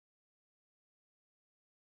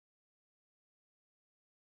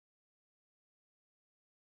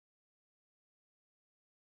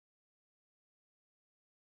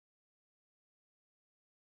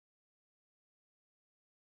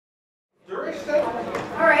All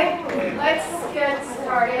right, let's get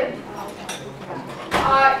started.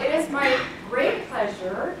 It is my great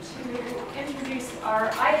pleasure to introduce our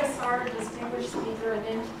ISR distinguished speaker,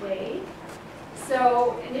 Anind, today.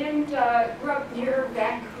 So Anind grew up near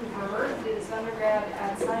Vancouver, did his undergrad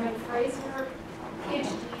at Simon Fraser,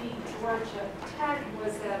 PhD Georgia Tech,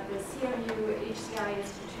 was at the CMU HCI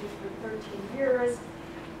Institute for 13 years,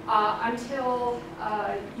 until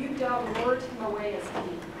UW lured him away as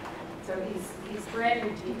dean. So he's brand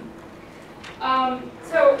new dean.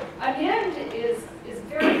 So Anind is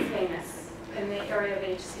very famous in the area of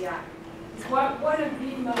HCI. He's one of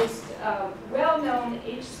the most well-known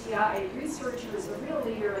HCI researchers, a real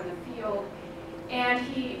leader in the field, and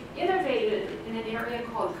he innovated in an area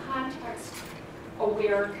called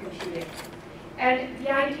context-aware computing. And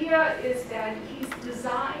the idea is that he's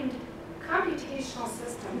designed computational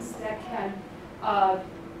systems that can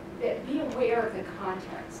that be aware of the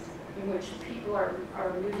context in which people are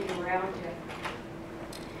moving around in.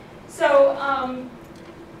 So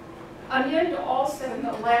Anind also in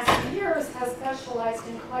the last few years has specialized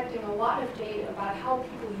in collecting a lot of data about how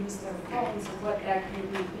people use their phones and what that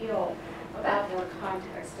can reveal about their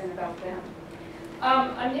context and about them.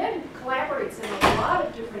 Anind collaborates in a lot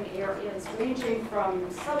of different areas, ranging from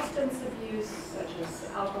substance abuse, such as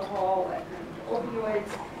alcohol and opioids,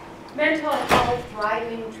 mental health,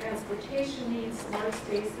 driving, transportation needs, smart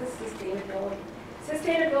spaces,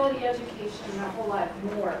 sustainability education, and a whole lot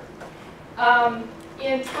more.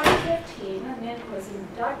 In 2015, Anind was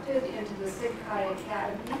inducted into the SIGCHI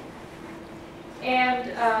Academy. And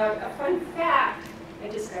a fun fact I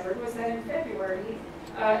discovered was that in February,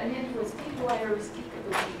 Anind was the Wire's Geek of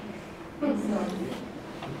the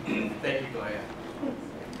Week. Thank you, Gloria.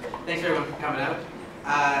 Thanks everyone for coming out.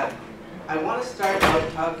 I want to start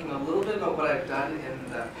out talking a little bit about what I've done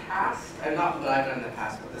in the past, not what I've done in the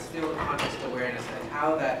past, but this field of context awareness and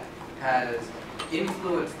how that has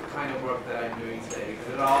influenced the kind of work that I'm doing today,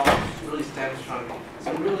 because it all really stems from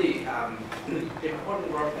some really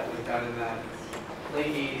important work that was done in the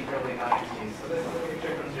late 80s, early 90s. So this is a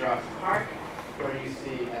picture from Xerox PARC, where you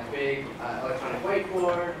see a big electronic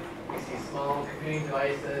whiteboard, you see small computing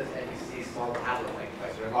devices, and you see small tablet-like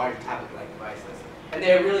devices, or large tablet-like devices. And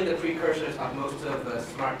they're really the precursors of most of the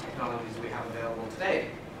smart technologies we have available today.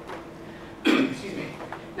 Excuse me.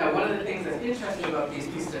 Now, one of the things that's interesting about these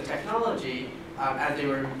pieces of technology, as they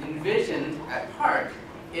were envisioned at PARC,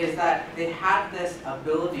 is that they had this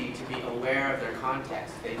ability to be aware of their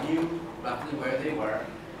context. They knew roughly where they were,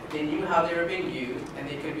 they knew how they were being used, and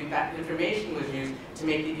they could be, that information was used to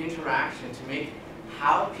make the interaction, to make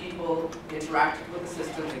how people interacted with the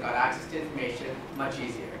systems and got access to information much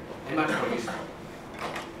easier and much more useful.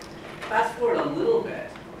 Fast forward a little bit,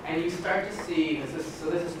 and you start to see, this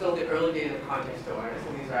is still the early days of context awareness,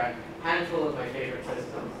 and these are a handful of my favorite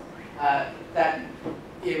systems, that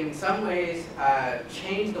in some ways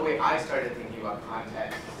changed the way I started thinking about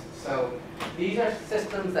context. So these are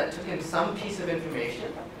systems that took in some piece of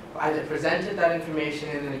information, either presented that information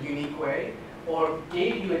in a unique way, or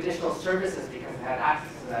gave you additional services because it had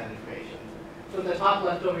access to that information. So in the top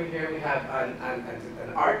left over here, we have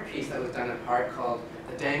an art piece that was done at PARC called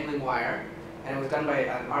The Dangling Wire, and it was done by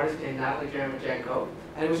an artist named Natalie Jeremijenko,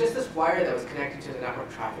 and it was just this wire that was connected to the network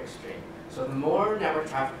traffic stream. So the more network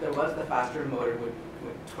traffic there was, the faster a motor would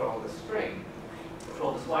twirl the string,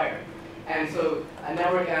 twirl this wire. And so a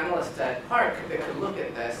network analyst at PARC could look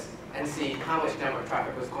at this and see how much network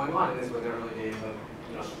traffic was going on, and this was the early days of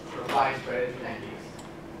sort of widespread internet use.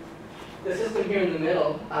 The system here in the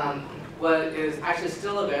middle is actually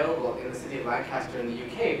still available in the city of Lancaster in the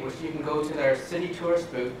UK, which you can go to their city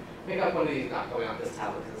tourist booth, pick up one of these, not going on this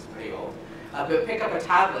tablet because it's pretty old, but pick up a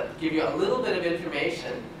tablet, give you a little bit of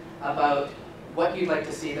information about what you'd like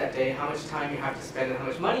to see that day, how much time you have to spend, and how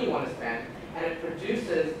much money you want to spend, and it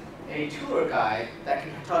produces a tour guide that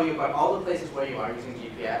can tell you about all the places where you are using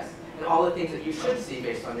GPS, and all the things that you should see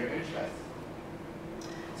based on your interests.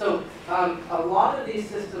 So a lot of these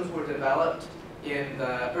systems were developed in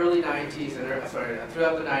the early 90s,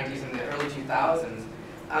 throughout the 90s and the early 2000s,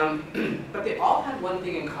 but they all had one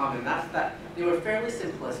thing in common, that's that they were fairly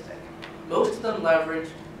simplistic. Most of them leveraged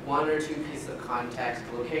one or two pieces of context,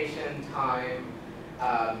 location, time,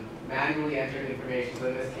 manually entered information. So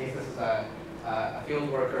in this case, this is a field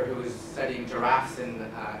worker who was studying giraffes in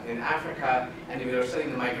Africa, and they were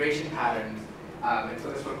studying the migration patterns. And so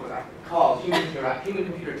this work was called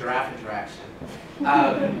human-computer giraffe interaction.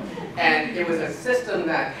 And it was a system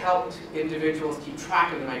that helped individuals keep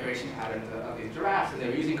track of the migration patterns of these giraffes, and they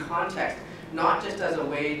were using context not just as a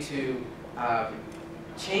way to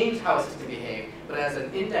change how a system behaved, but as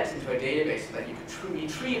an index into a database so that you could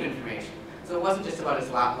retrieve information. So it wasn't just about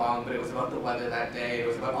its lat long, but it was about the weather that day. It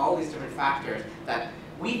was about all these different factors that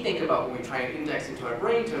we think about when we try and index into our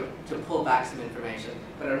brain to pull back some information,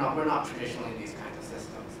 but we're not traditionally these kinds of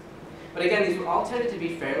systems. But again, these all tended to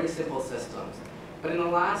be fairly simple systems. But in the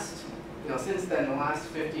last, since then, the last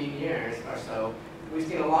 15 years or so, we've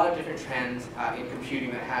seen a lot of different trends in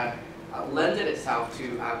computing that have lended itself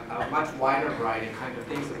to a much wider variety of kinds of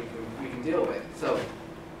things that we can deal with. So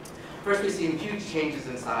first, we've seen huge changes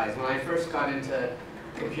in size. When I first got into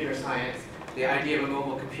computer science, the idea of a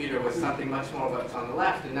mobile computer was something much more what's on the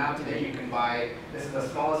left, and now today you can buy, this is the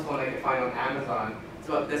smallest phone I could find on Amazon. It's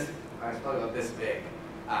about this, it's probably about this big.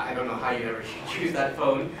 I don't know how you ever use that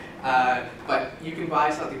phone, but you can buy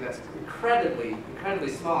something that's incredibly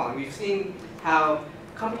small. And we've seen how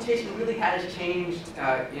computation really has changed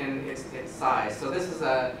in its size. So this is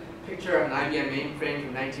a picture of an IBM mainframe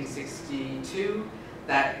from 1962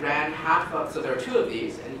 that ran half of, so there are two of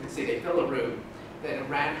these, and you can see they fill a room, that it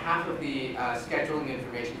ran half of the scheduling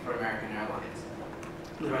information for American Airlines,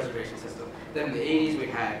 the reservation system. Then in the 80s we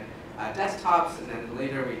had desktops, and then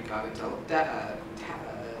later we got into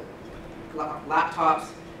laptops,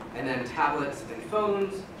 and then tablets and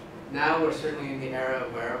phones. Now we're certainly in the era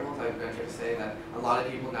of wearables. I would venture to say that a lot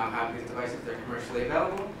of people now have these devices, they're commercially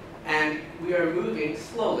available, and we are moving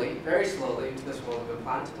slowly, very slowly, into this world of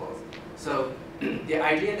implantables. So the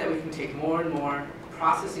idea that we can take more and more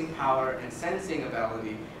processing power and sensing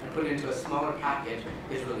ability and put it into a smaller package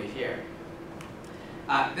is really here.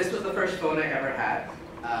 This was the first phone I ever had.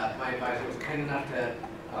 My advisor was kind enough to,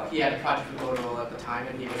 he had a project with Motorola at the time,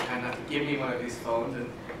 and he was kind enough to give me one of these phones, and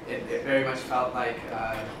it very much felt like,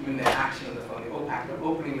 even the action of the phone, the act of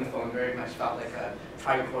opening the phone very much felt like a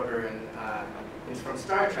tricorder from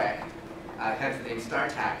Star Trek, hence the name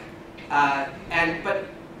StarTAC. But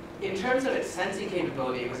in terms of its sensing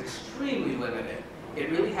capability, it was extremely limited. It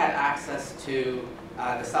really had access to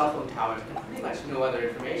the cell phone towers and pretty much no other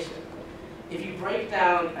information. If you break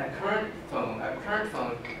down a current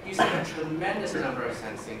phone, you see a tremendous number of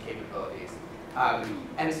sensing capabilities.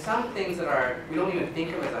 And some things that we don't even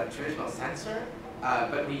think of as a traditional sensor,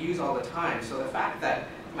 but we use all the time. So the fact that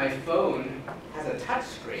my phone has a touch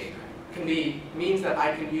screen means that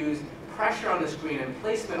I can use pressure on the screen and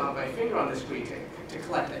placement of my finger on the screen to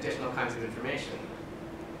collect additional kinds of information.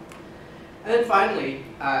 And then finally,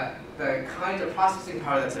 the kind of processing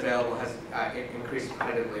power that's available has increased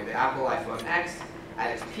incredibly. The Apple iPhone X,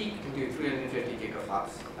 at its peak, can do 350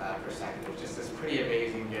 gigaflops per second, which is just pretty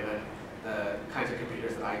amazing given the kinds of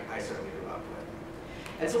computers that I certainly grew up with.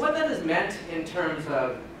 And so what that has meant in terms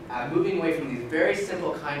of moving away from these very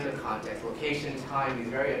simple kinds of context, location, time,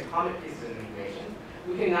 these very atomic pieces of information,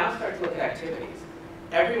 we can now start to look at activities.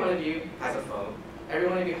 Every one of you has a phone. Every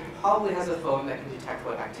one of you probably has a phone that can detect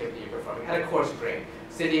what activity you're performing at a coarse grain.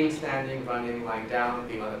 Sitting, standing, running, lying down,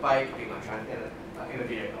 being on a bike, being in a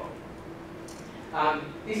vehicle.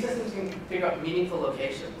 These systems can figure out meaningful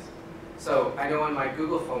locations. So I know on my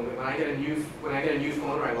Google phone, when I get a new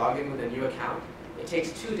phone or I log in with a new account, it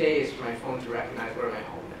takes 2 days for my phone to recognize where my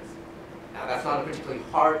home is. Now that's not a particularly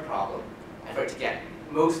hard problem for it to get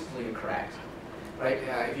mostly correct. Right?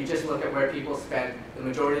 If you just look at where people spend the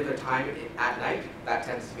majority of their time at night, that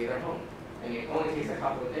tends to be their home. And it only takes a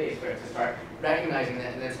couple of days for it to start recognizing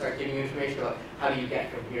that and then start giving you information about how do you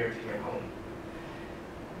get from here to your home.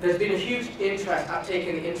 There's been a huge uptake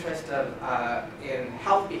in the interest in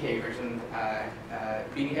health behaviors and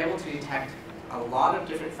being able to detect a lot of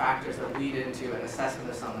different factors that lead into an assessment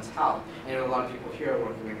of someone's health. And a lot of people here are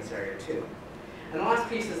working in this area too. And the last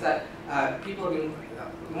piece is that people have been,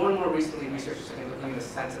 more and more recently, researchers have been looking at the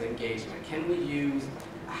sense of engagement. Can we use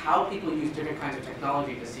how people use different kinds of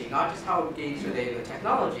technology to see not just how engaged are they in the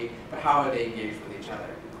technology, but how are they engaged with each other.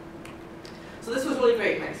 So this was really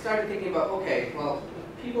great, and I started thinking about, okay, well,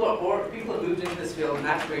 people have moved into this field, and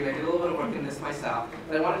that's great. I did a little bit of work in this myself,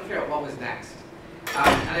 but I wanted to figure out what was next.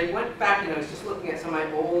 And I went back and I was just looking at some of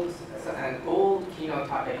my old keynote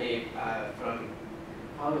talk I gave from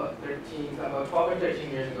about 12 or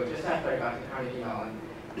 13 years ago, just after I got to Carnegie Mellon.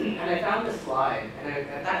 And I found this slide, and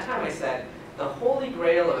at that time I said, the holy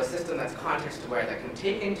grail of a system that's context-aware, that can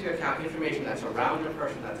take into account information that's around a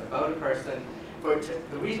person, that's about a person,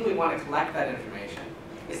 the reason we want to collect that information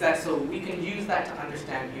is that so we can use that to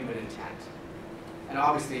understand human intent. And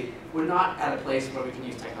obviously, we're not at a place where we can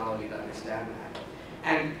use technology to understand that.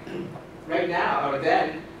 And right now, or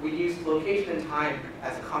then, we use location and time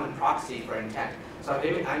as a common proxy for intent. So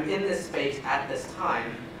if I'm in this space at this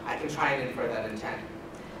time, I can try and infer that intent.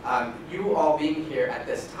 You all being here at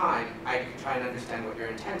this time, I could try and understand what your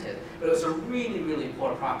intent is. But it was a really, really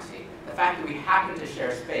poor proxy. The fact that we happen to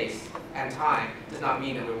share space and time does not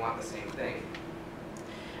mean that we want the same thing.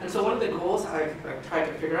 And so one of the goals I've tried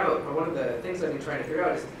to figure out, or one of the things I've been trying to figure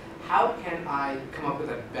out is, how can I come up with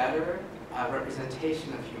a better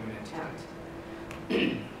representation of human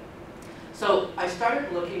intent? So I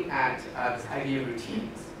started looking at this idea of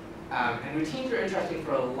routines. And routines are interesting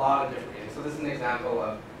for a lot of different reasons. So this is an example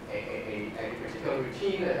of a particular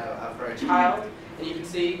routine for a child. And you can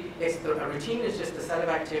see a routine is just a set of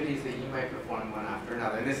activities that you might perform one after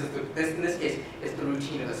another. And in this case, it's the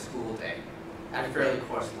routine of a school day at a fairly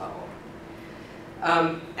coarse level.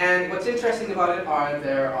 And what's interesting about it are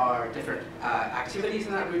there are different activities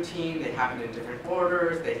in that routine. They happen in different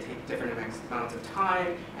orders. They take different amounts of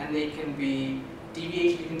time, and they can be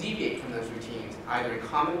you can deviate from those routines either in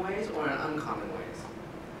common ways or in uncommon ways.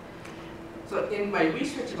 So in my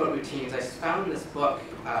research about routines, I found this book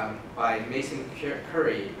by Mason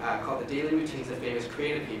Curry called The Daily Routines of Famous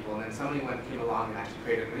Creative People, and then somebody came along and actually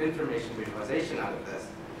created an information visualization out of this.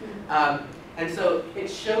 And so it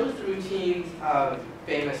shows the routines of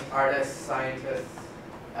famous artists, scientists,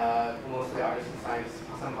 mostly artists and scientists,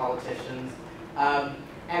 some politicians,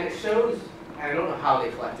 and it shows, and I don't know how they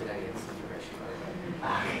collected any of this information,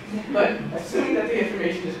 but assuming that the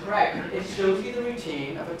information is correct, it shows you the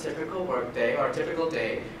routine of a typical work day or a typical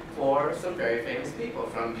day for some very famous people,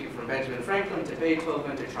 from Benjamin Franklin to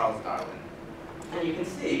Beethoven to Charles Darwin. And you can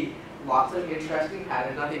see lots of interesting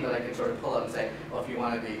patterns, nothing that I can sort of pull up and say, well, if you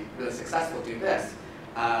want to be really successful, do this.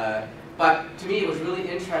 But to me, it was really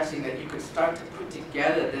interesting that you could start to put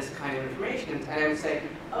together this kind of information. And I would say,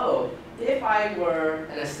 oh, if I were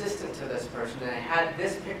an assistant to this person and I had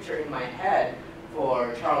this picture in my head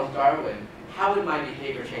for Charles Darwin, how would my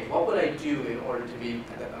behavior change? What would I do in order to be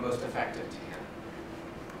the most effective to him?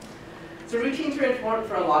 So routines are important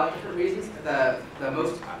for a lot of different reasons.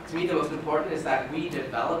 To me, the most important is that we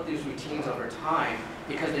develop these routines over time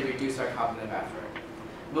because they reduce our cognitive effort.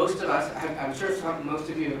 Most of us, I'm sure most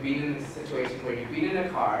of you have been in a situation where you've been in a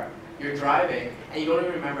car, you're driving, and you don't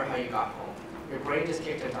even remember how you got home. Your brain just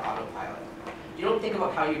kicked into autopilot. You don't think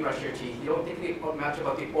about how you brush your teeth. You don't think much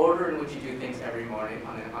about the order in which you do things every morning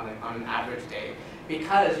on an average day,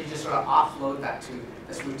 because you just sort of offload that to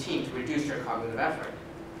this routine to reduce your cognitive effort.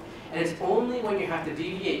 And it's only when you have to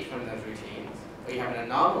deviate from those routines, or you have an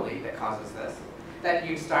anomaly that causes this, that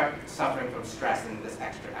you start suffering from stress and this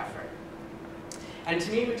extra effort. And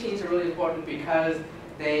to me, routines are really important because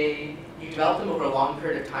you develop them over a long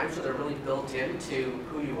period of time, so they're really built into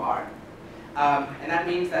who you are. And that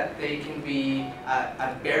means that they can be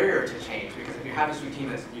a barrier to change, because if you have this routine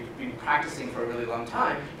that you've been practicing for a really long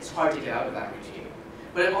time, it's hard to get out of that routine.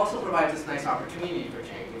 But it also provides this nice opportunity for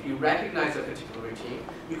change. If you recognize a particular routine,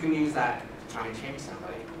 you can use that to try and change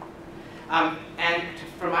somebody. And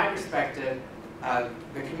from my perspective,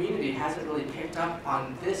 the community hasn't really picked up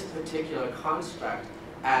on this particular construct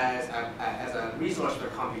as a resource for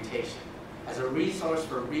computation, as a resource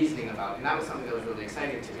for reasoning about, and that was something that was really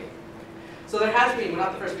exciting to me. So there has been, we're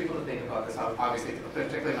not the first people to think about this, obviously,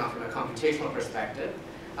 particularly not from a computational perspective.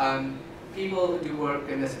 People who do work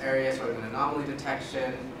in this area, sort of in anomaly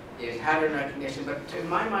detection, in pattern recognition, but in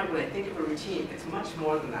my mind, when I think of a routine, it's much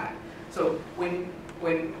more than that. So when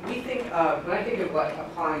I think of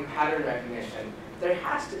applying pattern recognition, there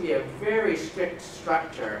has to be a very strict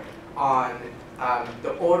structure on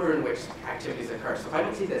the order in which activities occur. So if I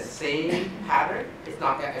don't see the same pattern,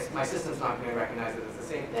 my system's not going to recognize it as the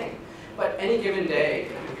same thing. But any given day,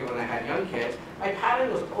 when I had young kids, my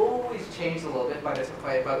pattern was always changed a little bit by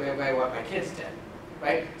what my kids did,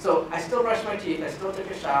 right? So I still brushed my teeth, I still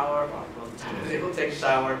took a shower, well, most of the time I was able to take a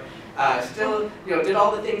shower, still did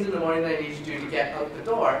all the things in the morning that I needed to do to get out the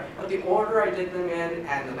door, but the order I did them in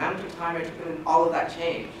and the amount of time I took them in, all of that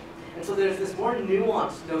changed. And so there's this more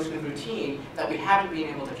nuanced notion of routine that we haven't been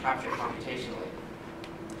able to capture computationally.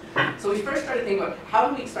 So we first started thinking about how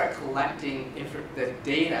do we start collecting the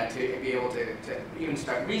data to be able to even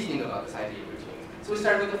start reasoning about this idea of routine. So we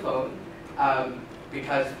started with the phone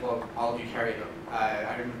because, well, all of you carry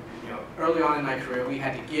them. Early on in my career, we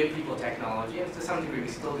had to give people technology, and to some degree we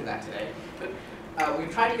still do that today. But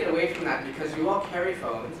we've tried to get away from that because you all carry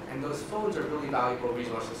phones, and those phones are really valuable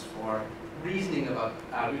resources for reasoning about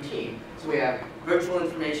routine. So we have virtual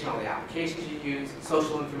information, all the applications you use,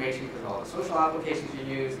 social information because of all the social applications you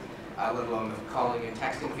use, let alone the calling and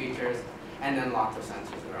texting features, and then lots of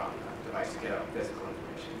sensors that are on the device to get out physical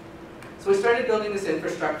information. So we started building this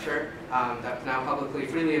infrastructure that's now publicly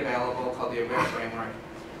freely available called the ubiquitous framework.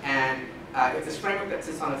 And It's a framework that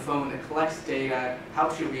sits on a phone that collects data,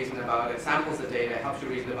 helps you reason about it, samples the data, helps you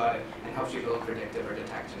reason about it, and helps you build predictive or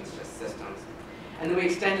detection systems. And then we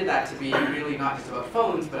extended that to be really not just about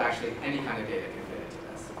phones, but actually any kind of data can fit into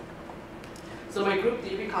this. So my group, the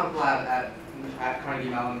ubicomp lab at Carnegie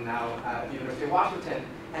Mellon, now at the University of Washington,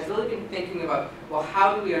 has really been thinking about, well,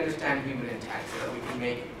 how do we understand human intent so that we can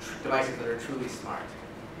make devices that are truly smart?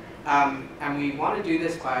 And we want to do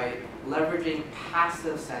this by leveraging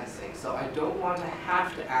passive sensing. So I don't want to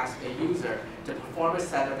have to ask a user to perform a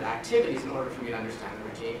set of activities in order for me to understand the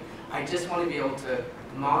routine. I just want to be able to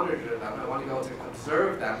monitor them. I want to be able to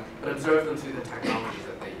observe them, but observe them through the technologies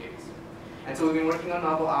that they use. And so we've been working on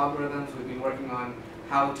novel algorithms. We've been working on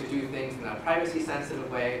how to do things in a privacy-sensitive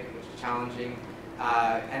way, which is challenging.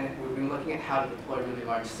 And we've been looking at how to deploy really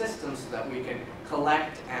large systems so that we can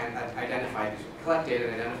collect and collect data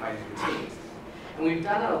and identify these routines. And we've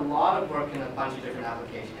done a lot of work in a bunch of different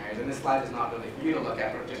application areas. And this slide is not really for you to look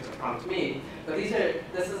at, but just to prompt me. But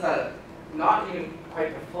this is not even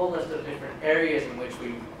quite the full list of different areas in which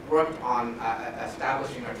we worked on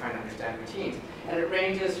establishing or trying to understand routines. And it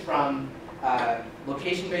ranges from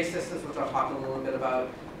location-based systems, which I'll talk a little bit about,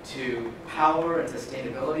 to power and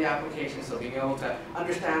sustainability applications, so being able to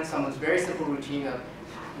understand someone's very simple routine of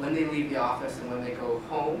when they leave the office and when they go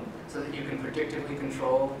home, so that you can predictively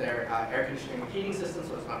control their air conditioning and heating system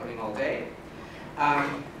so it's not running all day,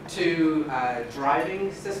 to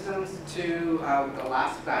driving systems, to the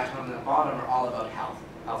last batch on the bottom are all about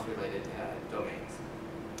health-related domains.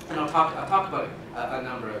 And I'll talk about a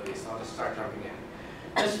number of these, so I'll just start jumping in.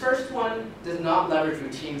 This first one does not leverage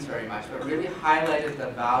routines very much, but really highlighted the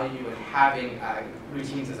value in having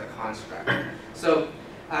routines as a construct. So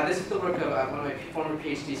this is the work of one of my former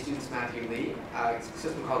PhD students, Matthew Lee. It's a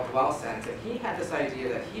system called DwellSense, and he had this idea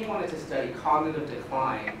that he wanted to study cognitive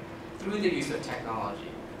decline through the use of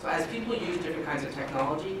technology. So as people use different kinds of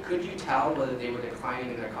technology, could you tell whether they were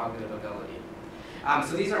declining in their cognitive ability?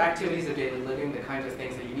 So these are activities of daily living, the kinds of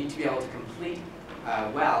things that you need to be able to complete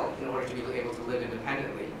well in order to be able to live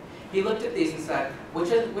independently. He looked at these and said,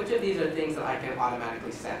 which of these are things that I can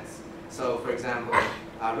automatically sense? So for example,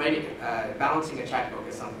 balancing a checkbook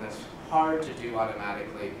is something that's hard to do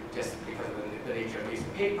automatically just because of the nature of a piece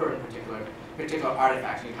of paper and particular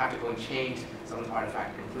artifacts. You'd have to go and change someone's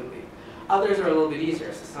artifact completely. Others are a little bit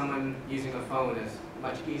easier. So someone using a phone is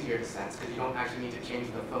much easier to sense because you don't actually need to change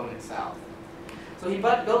the phone itself. So he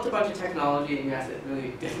built a bunch of technology, and yes, it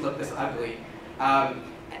really did look this ugly.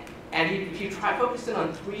 And he focused in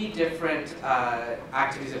on 3 different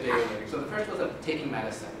activities of daily living. So the first was taking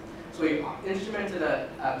medicine. So he instrumented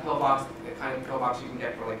a pill box, the kind of pill box you can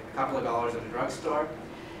get for like a couple of dollars at a drugstore.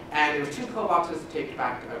 And there were 2 pill boxes taped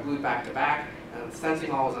glued back to back. And the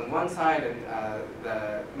sensing all was on one side, and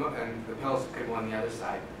the pills could go on the other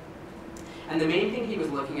side. And the main thing he was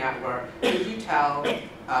looking at were, could you tell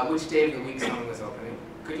which day of the week someone was opening?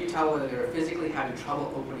 Could you tell whether they were physically having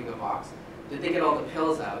trouble opening a box? Did they get all the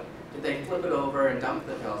pills out? Did they flip it over and dump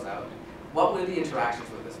the pills out? What were the interactions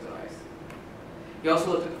with this device? He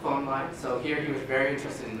also looked at the phone line. So here he was very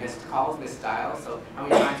interested in missed calls, missed dials. So how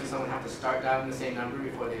many times did someone have to start down the same number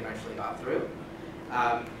before they eventually got through?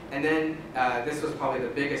 And then this was probably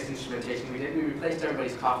the biggest instrumentation we did. We replaced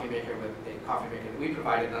everybody's coffee maker with a coffee maker that we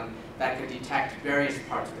provided them that could detect various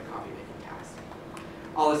parts of the coffee making task.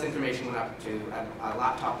 All this information went up to a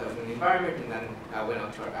laptop that was in the environment and then went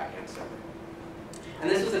out to our backend server. And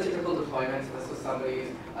this was a typical deployment. So this was somebody's,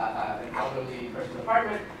 an elderly person's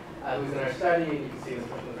apartment who was in our study. And you can see this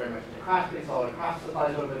person was very much into craft. They saw our craft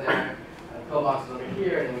supplies over there, pill boxes over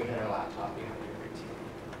here, and then we had our laptop behind the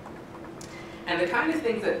routine. And the kind of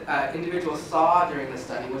things that individuals saw during the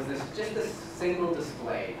study was just this single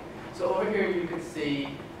display. So over here you can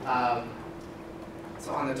see,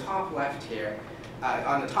 so on the top left here,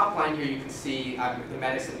 on the top line here, you can see the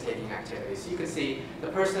medicine-taking activities. So you can see the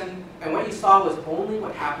person, and what you saw was only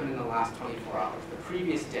what happened in the last 24 hours, the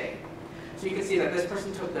previous day. So you can see that this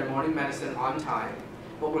person took their morning medicine on time,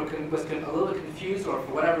 but was a little bit confused, or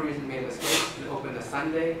for whatever reason made a mistake, and opened the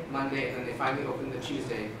Sunday, Monday, and then they finally opened the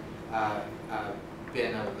Tuesday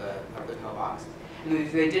bin of the pill box. And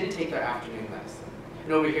they didn't take their afternoon medicine.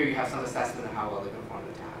 And over here, you have some assessment of how well they performed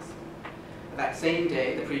the task. That same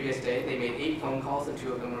day, the previous day, they made 8 phone calls and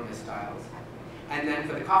 2 of them were missed dials. And then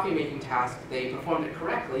for the coffee making task, they performed it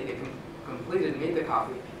correctly, they completed and made the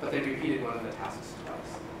coffee, but they repeated one of the tasks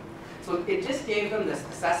twice. So it just gave them this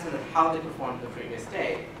assessment of how they performed the previous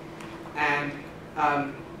day. And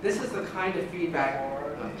this is the kind of feedback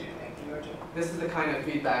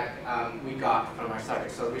we got from our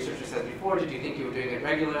subjects. So the researcher said before, did you think you were doing it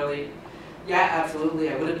regularly? Yeah, absolutely.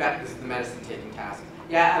 I would have bet this is the medicine taking task.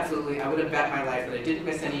 Yeah, absolutely. I would have bet my life that I didn't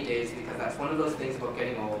miss any days, because that's one of those things about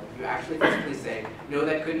getting old. You actually physically say, no,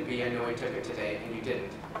 that couldn't be, I know I took it today, and you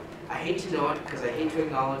didn't. I hate to know it, because I hate to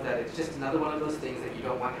acknowledge that it's just another one of those things that you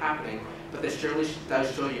don't want happening, but this surely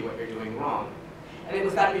does show you what you're doing wrong. And it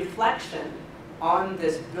was that reflection on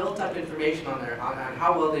this built-up information on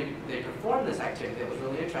how well they performed this activity that was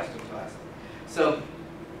really interesting to us. So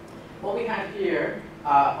what we have here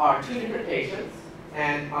are two different patients.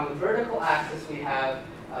 And on the vertical axis, we have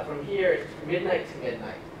from here, it's midnight to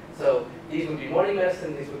midnight. So these would be morning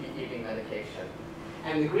medicine, these would be evening medication.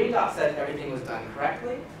 And the green dot said everything was done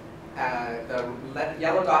correctly. The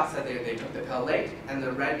yellow dot said they took the pill late, and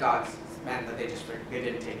the red dots meant that they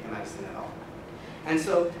didn't take the medicine at all. And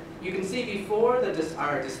so you can see before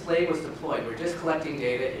our display was deployed, we're just collecting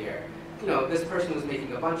data here. You know, this person was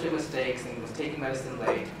making a bunch of mistakes and was taking medicine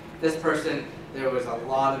late. This person, there was a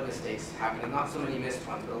lot of mistakes happening, not so many missed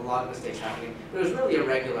ones, but a lot of mistakes happening. But it was really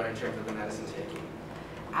irregular in terms of the medicine taking.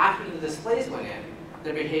 After the displays went in,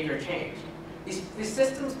 their behavior changed. These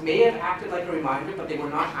systems may have acted like a reminder, but they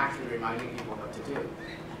were not actually reminding people what to do.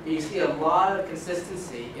 But you see a lot of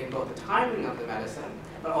consistency in both the timing of the medicine,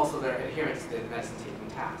 but also their adherence to the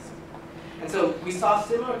medicine-taking task. And so we saw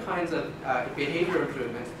similar kinds of behavior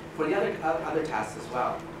improvements for the other tasks as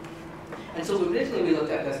well. And so originally we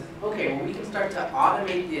looked at this, okay, well, we can start to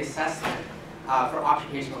automate the assessment for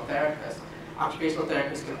occupational therapists. Occupational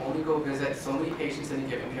therapists can only go visit so many patients in a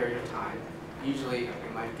given period of time. Usually,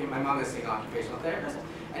 my mom is an occupational therapist,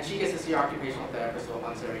 and she gets to see occupational therapists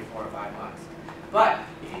once every 4 or 5 months. But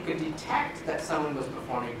if you could detect that someone was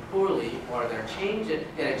performing poorly, or get a change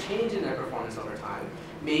in their performance over time,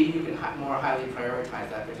 maybe you can more highly prioritize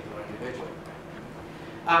that particular individual.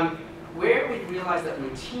 Where we realized that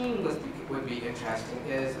routine would be interesting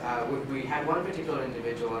is we had one particular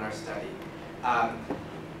individual in our study.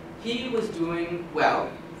 He was doing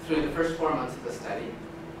well through the first 4 months of the study.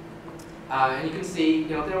 And you can see,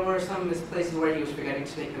 there were some places where he was forgetting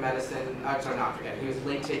to take the medicine. Sorry, not forgetting. He was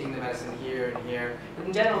late taking the medicine here and here. But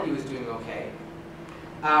in general, he was doing okay.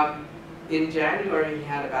 In January, he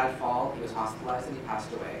had a bad fall. He was hospitalized and he passed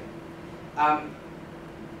away.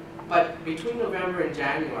 But between November and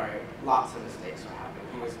January, lots of mistakes were happening.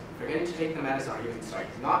 He was forgetting to take the medicine, or he was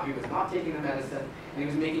not taking the medicine, and he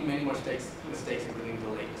was making many more mistakes, including the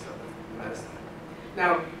lateness of the medicine.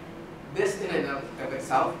 Now, this in and of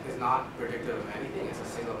itself is not predictive of anything. It's a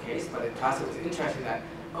single case, but to us it was interesting that,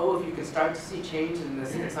 if you can start to see change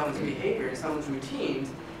in someone's behavior, in someone's routines,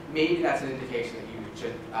 maybe that's an indication that you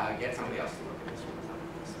should get somebody else to look at this from something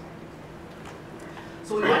like this.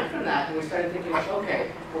 So we went from that and we started thinking,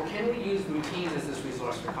 okay, well, can we use routines as this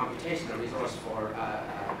resource for computation, a resource for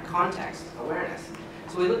context awareness?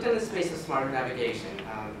 So we looked in the space of smarter navigation.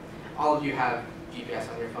 All of you have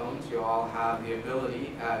GPS on your phones. You all have the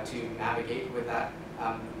ability to navigate with that.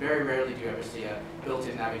 Very rarely do you ever see a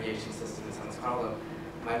built-in navigation system in someone's car. Although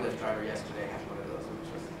my Lyft driver yesterday had one of those,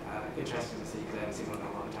 which was interesting to see because I haven't seen one in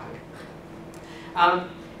a long time.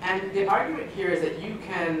 And the argument here is that you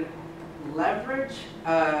can leverage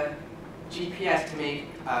GPS to make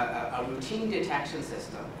a routine detection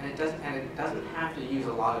system, and it doesn't have to use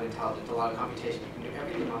a lot of intelligence, a lot of computation. You can do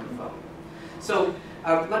everything on the phone. So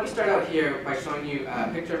let me start out here by showing you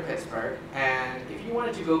a picture of Pittsburgh. And if you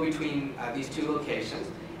wanted to go between these two locations,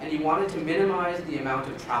 and you wanted to minimize the amount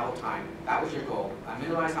of travel time, that was your goal.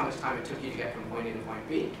 Minimize how much time it took you to get from point A to point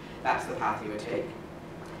B. That's the path you would take.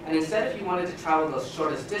 And instead, if you wanted to travel the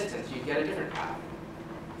shortest distance, you'd get a different path.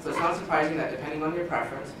 So it's not surprising that depending on your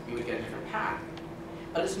preference, you would get a different path.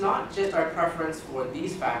 But it's not just our preference for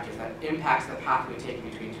these factors that impacts the path we take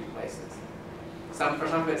between two places. For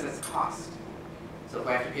some of it, it's cost. So if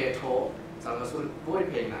I have to pay a toll, some of us would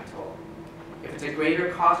avoid paying that toll. If it's a greater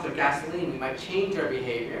cost of gasoline, we might change our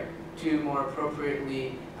behavior to more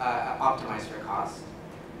appropriately optimize for cost.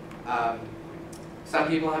 Some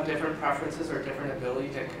people have different preferences or different ability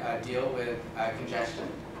to deal with congestion,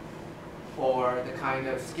 or the kind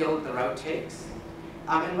of skill that the route takes,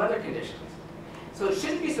 and weather conditions. So it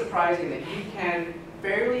shouldn't be surprising that you can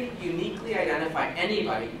fairly uniquely identify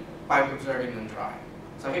anybody by observing them drive.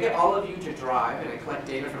 So if I get all of you to drive and I collect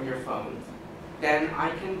data from your phones, then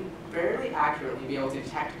I can fairly accurately be able to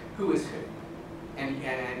detect who is who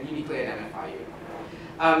and uniquely identify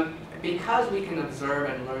you. Because we can observe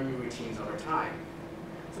and learn new routines over time.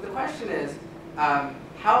 So the question is,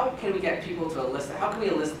 how can we get people to elicit, how can we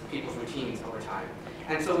elicit people's routines over time?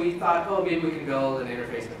 And so we thought, maybe we can build an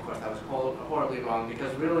interface, and of course that was horribly wrong,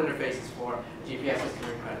 because real interfaces for GPS systems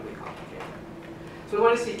are incredibly complicated. So we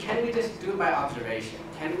want to see, can we just do it by observation?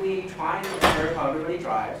 Can we try and observe how everybody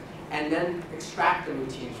drives, and then extract the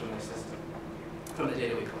routines from their system? from the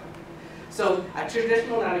data we collect. So a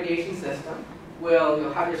traditional navigation system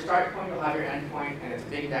you'll have your start point, you'll have your end point, and it's a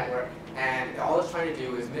big network. And all it's trying to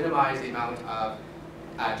do is minimize the amount of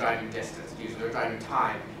driving distance, usually or driving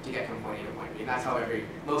time, to get from point A to point B. And that's how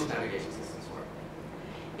most navigation systems work.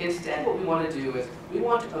 Instead, what we want to do is we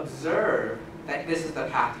want to observe that this is the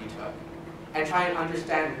path you took, and try and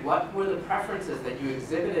understand what were the preferences that you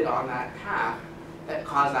exhibited on that path that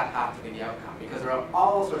caused that path to be the outcome. Because there are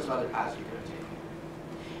all sorts of other paths you could have taken.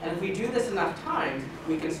 And if we do this enough times,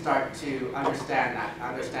 we can start to understand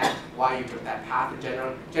why you took that path and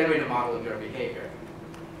generate a model of your behavior.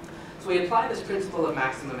 So we apply this principle of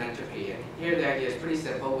maximum entropy. And here the idea is pretty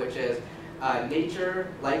simple, which is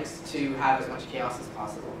nature likes to have as much chaos as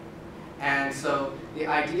possible. And so the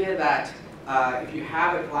idea that if you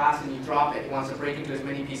have a glass and you drop it, it wants to break into as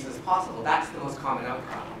many pieces as possible. That's the most common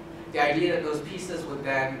outcome. The idea that those pieces would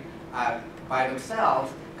then, by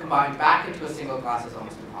themselves, combine back into a single glass is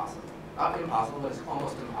almost impossible. Not impossible, but it's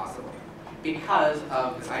almost impossible because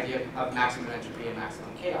of this idea of maximum entropy and maximum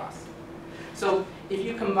chaos. So if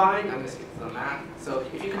you combine, I'm going to skip to the math. So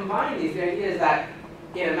if you combine these, the idea is that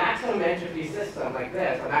in a maximum entropy system like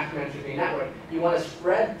this, a maximum entropy network, you want to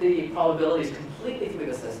spread the probabilities completely through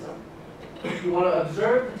the system. You want to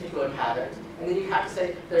observe particular patterns, and then you have to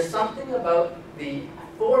say there's something about the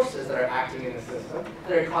forces that are acting in the system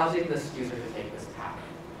that are causing this user to take this path.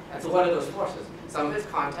 And so what are those forces? Some of it's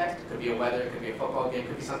context. It could be a weather, it could be a football game, it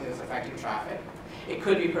could be something that's affecting traffic. It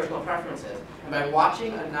could be personal preferences. And by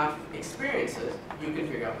watching enough experiences, you can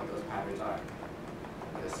figure out what those patterns are.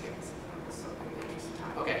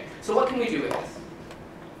 Okay, so what can we do with this?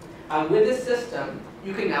 With this system,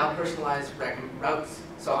 you can now personalize routes.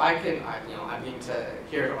 So I've been to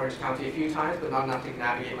here to Orange County a few times, but not enough to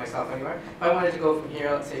navigate myself anywhere. If I wanted to go from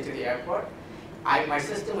here, let's say, to the airport, my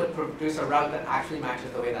system would produce a route that actually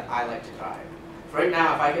matches the way that I like to drive. So right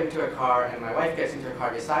now, if I get into a car and my wife gets into a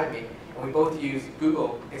car beside me, and we both use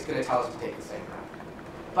Google, it's going to tell us to take the same route.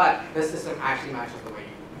 But this system actually matches the way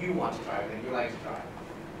you want to drive and you like to drive.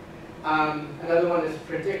 Another one is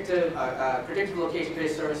predictive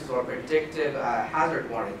location-based services or predictive hazard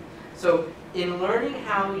warning. So in learning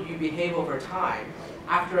how you behave over time,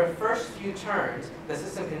 after a first few turns, the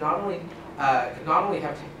system can not only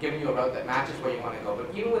have given you a route that matches where you want to go,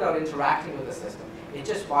 but even without interacting with the system, it's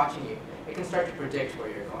just watching you, it can start to predict where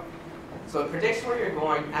you're going. So it predicts where you're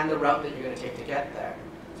going and the route that you're going to take to get there.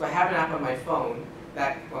 So I have an app on my phone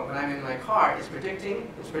that, well, when I'm in my car, it's predicting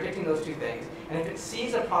those two things. And if it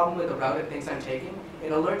sees a problem with the route it thinks I'm taking,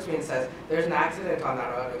 it alerts me and says, there's an accident on that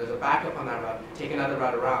route, or there's a backup on that route, take another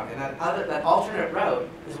route around. And that alternate route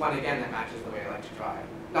is one, again, that matches the way I like to drive.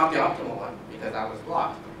 Not the optimal one, because that was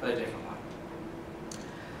blocked, but a different one.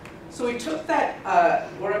 So we took that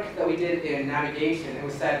work that we did in navigation and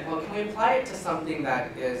we said, well, can we apply it to something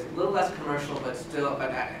that is a little less commercial, but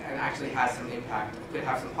and actually has some impact, could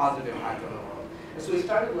have some positive impact on the world. And so we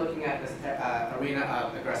started looking at this arena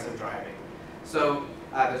of aggressive driving. So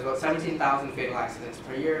there's about 17,000 fatal accidents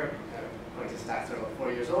per year, according to stats that are about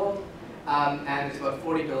 4 years old, and it's about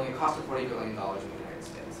cost of $40 billion in the United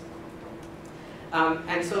States.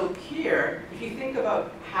 And so here, if you think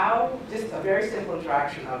about how, just a very simple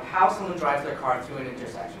interaction of how someone drives their car through an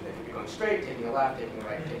intersection. They could be going straight, taking a left, taking a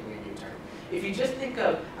right, taking a U-turn. If you just think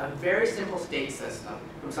of a very simple state system,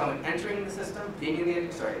 from someone entering the system, entering the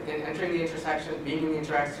intersection, being in the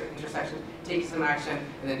intersection, taking some action,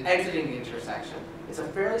 and then exiting the intersection. It's a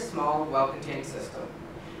fairly small, well-contained system.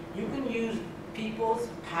 You can use people's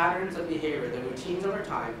patterns of behavior, their routines over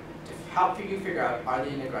time, to help you figure out, are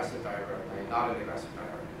they an aggressive driver or are they not an aggressive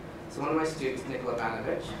driver? So one of my students, Nicola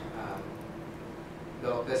Banovich,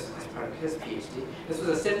 built this as part of his PhD. This was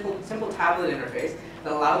a simple tablet interface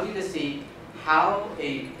that allowed you to see how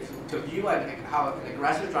how an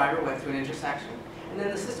aggressive driver went through an intersection, and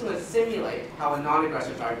then the system would simulate how a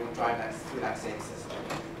non-aggressive driver would drive through that same system.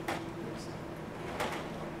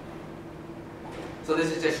 So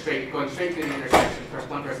this is just going straight through the intersection,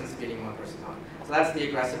 one person speeding, one person not. So that's the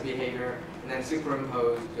aggressive behavior, and then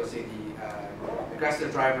superimposed, you'll see the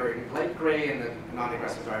aggressive driver in light gray and the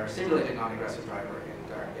non-aggressive driver, simulated non-aggressive driver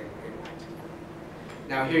in white.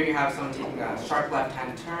 Now here you have someone taking a sharp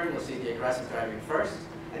left-hand turn. You'll see the aggressive driving first,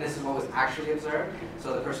 and this is what was actually observed.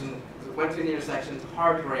 So the person went through the intersection,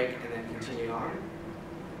 hard brake, and then continued on.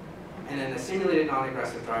 And then the simulated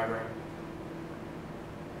non-aggressive driver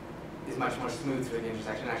is much more smooth through the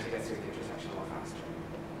intersection, actually gets through the intersection a little faster.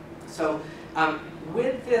 So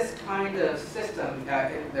with this kind of system,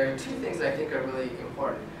 there are two things that I think are really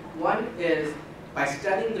important. One is by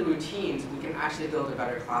studying the routines, we can actually build a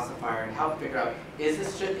better classifier and help figure out,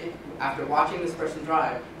 after watching this person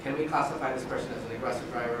drive, can we classify this person as an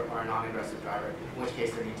aggressive driver or a non-aggressive driver, in which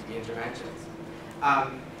case there need to be interventions.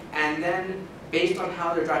 And then, based on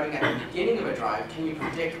how they're driving at the beginning of a drive, can you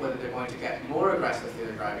predict whether they're going to get more aggressive through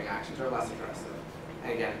their driving actions or less aggressive?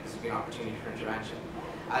 And again, this would be an opportunity for intervention.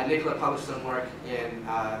 Nicola published some work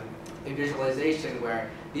in visualization where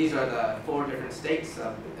these are the 4 different states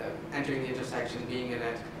of entering the intersection, being in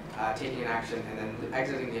it, taking an action, and then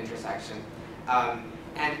exiting the intersection.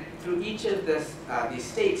 And through each of these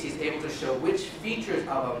states, he's able to show which features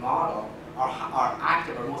of a model are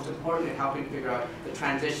active or most important in helping figure out the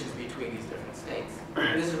transitions between these different states.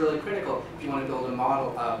 And this is really critical if you want to build a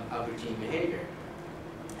model of routine behavior.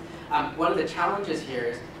 One of the challenges here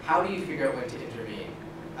is how do you figure out when to intervene?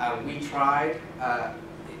 We tried,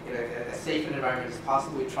 in as safe an environment as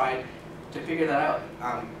possible, we tried to figure that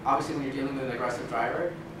out. Obviously, when you're dealing with an aggressive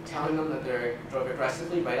driver, telling them that they drove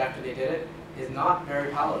aggressively right after they did it is not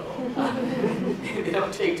very palatable. They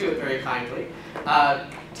don't take to it very kindly.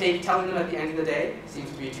 Telling them at the end of the day seems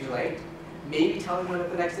to be too late. Maybe telling them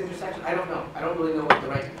at the next intersection, I don't know. I don't really know what the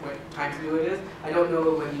right time to do it is. I don't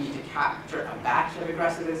know when you need to capture a batch of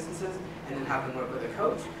aggressive instances and then have them work with a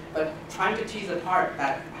coach. But trying to tease apart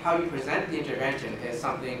how you present the intervention is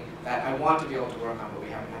something that I want to be able to work on, but we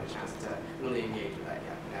haven't had a chance to really engage with that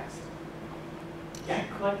yet. Next. Did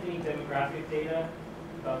you collect any demographic data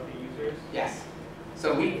about the users? Yes.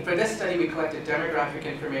 So for this study, we collected demographic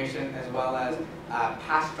information as well as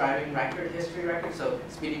past driving history record, so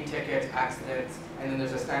speeding tickets, accidents, and then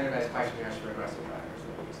there's a standardized questionnaires for aggressive drivers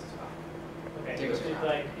that we used as well. Okay, so it's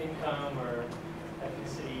like income or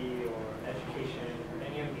ethnicity or education, or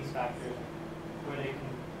any of these factors, were they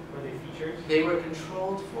features? They were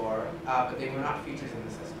controlled for, but they were not features in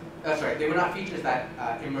the system. That's right, they were not features that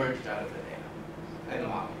emerged out of the data in the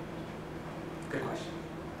model. Good question.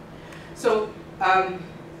 So,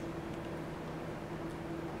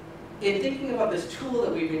 in thinking about this tool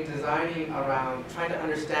that we've been designing around trying to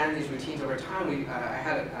understand these routines over time,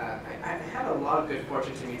 I had a lot of good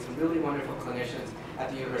fortune to meet some really wonderful clinicians at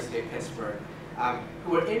the University of Pittsburgh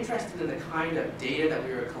who were interested in the kind of data that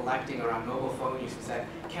we were collecting around mobile phone use and said,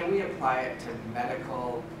 can we apply it to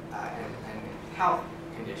medical and health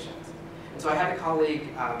conditions? And so I had a colleague,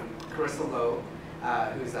 Carissa Lowe,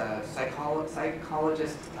 who's a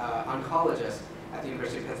psychologist, oncologist at the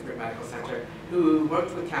University of Pittsburgh Medical Center, who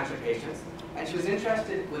worked with cancer patients. And she was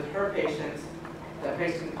interested with her patients, the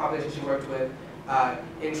patient population she worked with,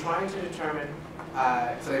 in trying to determine,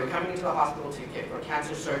 so they were coming into the hospital for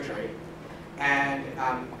cancer surgery, and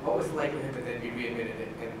what was the likelihood that they'd be readmitted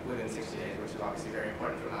within 60 days, which is obviously very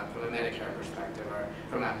important from a Medicare perspective or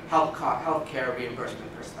from a healthcare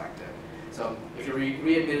reimbursement perspective. So if you're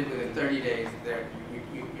readmitted within 30 days,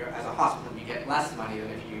 you're, as a hospital, you get less money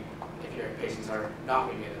than if your patients are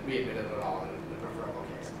not readmitted at all in the preferable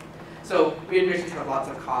case. So readmissions have lots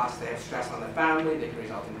of costs. They have stress on the family. They can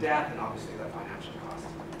result in death, and obviously the financial costs.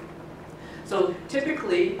 So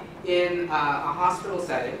typically in a hospital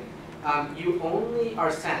setting, you only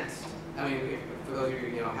are sensed. I mean, for those of you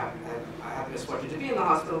who have the misfortune to be in the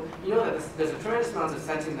hospital, you know that there's a tremendous amount of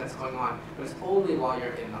sensing that's going on, but it's only while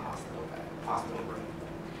you're in the hospital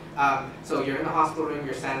room. So you're in the hospital room,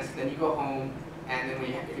 you're sensed, then you go home, and then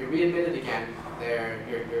if you're readmitted again,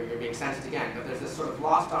 you're being sensed again. But there's this sort of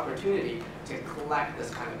lost opportunity to collect this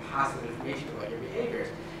kind of passive information about your behaviors.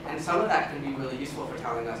 And some of that can be really useful for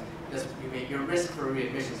telling us your risk for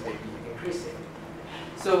readmissions may be increasing.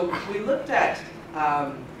 So we looked at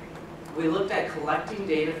collecting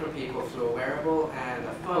data from people through a wearable and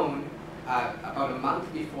a phone about a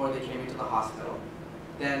month before they came into the hospital.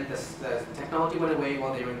 Then the technology went away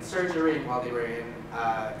while they were in surgery and while they were in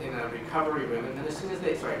a recovery room. And then as soon as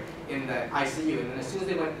in the ICU, and then as soon as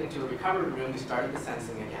they went into a recovery room, we started the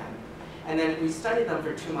sensing again. And then we studied them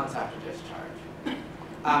for 2 months after discharge.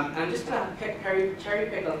 And I'm just going to cherry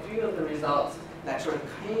pick a few of the results that sort of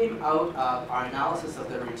came out of our analysis of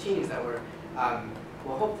the routines that were,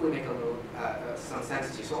 will hopefully make a little some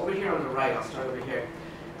sense to you. So over here on the right, I'll start over here.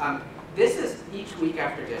 This is each week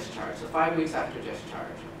after discharge, so 5 weeks after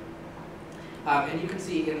discharge. And you can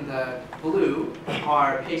see in the blue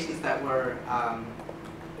are patients that were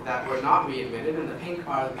not readmitted, and the pink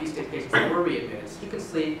are the P-state patients that were readmitted. So you can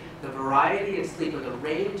see the variety in sleep, or the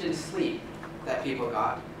range in sleep that people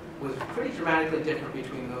got was pretty dramatically different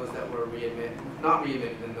between those that were not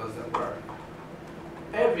readmitted and those that were.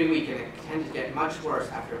 Every week, and it tended to get much worse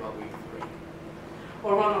after about week 3.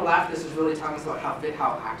 Over on the left, this is really telling us about how fit,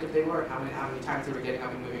 how active they were, how many times they were getting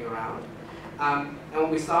up and moving around. And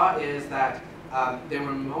what we saw is that there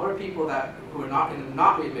were more people who were not in the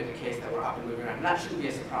not readmitted case that were up and moving around. And that shouldn't be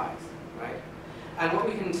a surprise, right? And what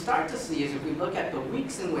we can start to see is if we look at the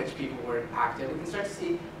weeks in which people were active, we can start to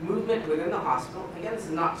see movement within the hospital. Again, this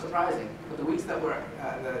is not surprising, but the weeks that were,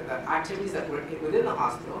 the activities that were within the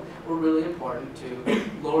hospital were really important to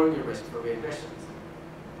lowering your risk for readmissions.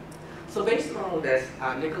 So based on all of this,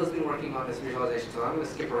 Nicola's been working on this visualization, so I'm going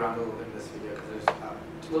to skip around a little bit in this video because there's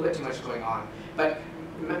a little bit too much going on. But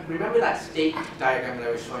remember that state diagram that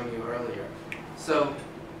I was showing you earlier. So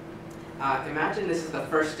imagine this is the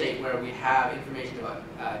first state where we have information about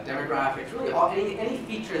demographics, really any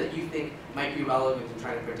feature that you think might be relevant in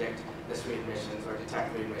trying to predict this readmissions or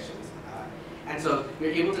detect readmissions. And so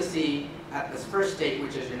you're able to see at this first state,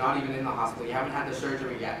 which is you're not even in the hospital, you haven't had the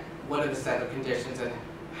surgery yet, what are the set of conditions and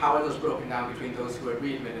how are those broken down between those who are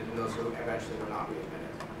readmitted and those who eventually were not readmitted.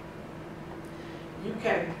 You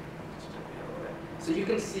can, so you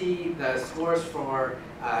can see the scores for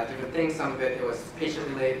different things. Some of it was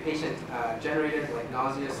patient-related, patient-generated, like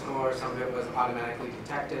nausea score. Some of it was automatically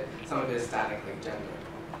detected. Some of it is statically generated.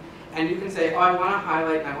 And you can say, oh, I want to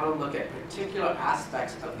highlight and I want to look at particular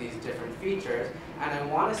aspects of these different features, and I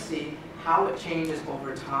want to see how it changes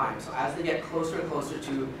over time. So as they get closer and closer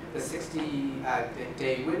to the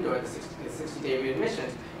 60-day window, or the 60-day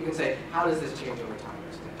readmissions, you can say, how does this change over time?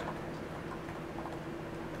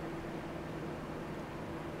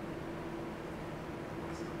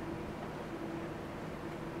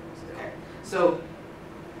 Okay. So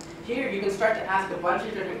here you can start to ask a bunch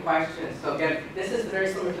of different questions. So again, this is very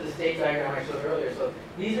similar to the state diagram I showed earlier. So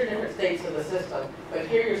these are different states of the system, but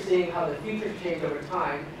here you're seeing how the features change over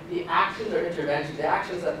time, the actions or interventions, the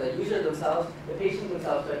actions that the user themselves, the patient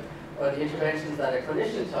themselves took, or the interventions that a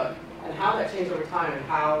clinician took, and how that changed over time, and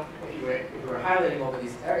how, if you were highlighting over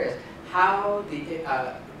these areas, how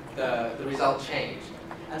the result changed.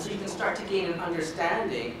 And so you can start to gain an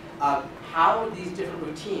understanding of how these different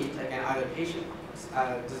routines, again, either patient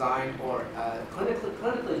designed or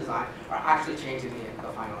clinically designed, are actually changing the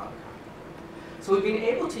final outcome. So we've been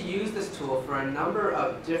able to use this tool for a number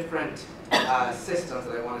of different systems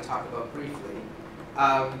that I want to talk about briefly.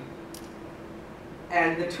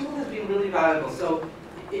 And the tool has been really valuable. So,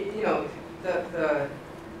 you know,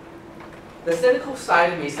 the cynical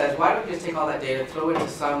side of me says, why don't you just take all that data, throw it into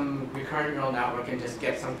some recurrent neural network, and just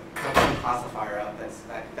get some classifier out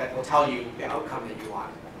that will tell you the outcome that you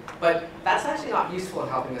want. But that's actually not useful in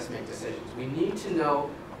helping us make decisions. We need to know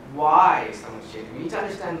why someone's changing. We need to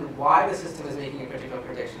understand why the system is making a particular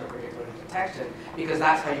prediction or particular detection, because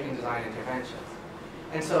that's how you can design interventions.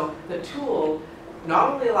 And so the tool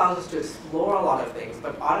not only allows us to explore a lot of things,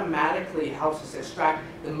 but automatically helps us extract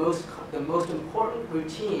the most important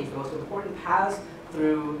routines, the most important paths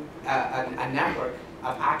through a network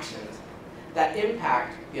of actions that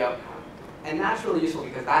impact the outcome. And that's really useful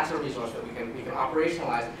because that's a resource that we can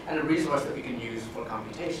operationalize and a resource that we can use for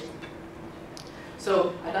computation.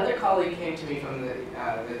 So another colleague came to me from the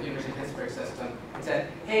University of Pittsburgh system and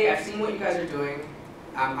said, hey, I've seen what you guys are doing.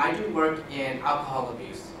 I do work in alcohol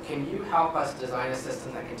abuse. Can you help us design a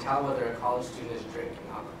system that can tell whether a college student is drinking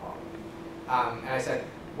alcohol? And I said,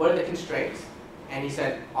 what are the constraints? And he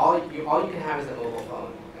said, all you can have is a mobile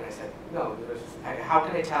phone. And I said, no, how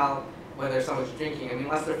can I tell whether someone's drinking? I mean,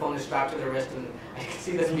 unless their phone is strapped to their wrist and I can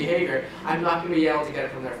see this behavior, I'm not going to be able to get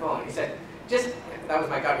it from their phone. He said, that was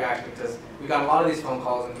my gut reaction, because we got a lot of these phone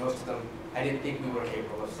calls and most of them I didn't think we were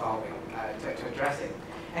capable of solving, to addressing.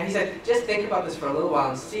 And he said, just think about this for a little while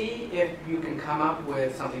and see if you can come up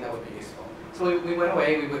with something that would be useful. So we went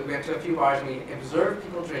away, we went to a few bars and we observed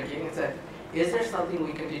people drinking and said, is there something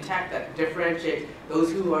we can detect that differentiates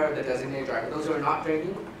those who are the designated driver, those who are not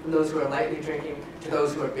drinking, from those who are lightly drinking, to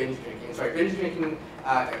those who are binge drinking? Sorry, binge drinking,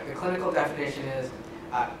 the clinical definition is,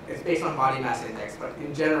 it's based on body mass index, but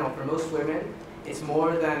in general, for most women, it's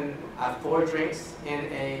more than 4 drinks in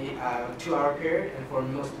a 2-hour period, and for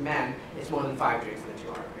most men, it's more than 5 drinks in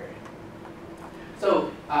a 2-hour period.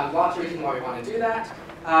 So lots of reasons why we want to do that.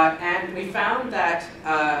 And we found that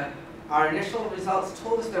our initial results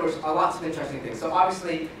told us there was lots of interesting things. So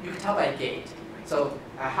obviously, you can tell by gait. So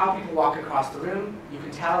how people walk across the room, you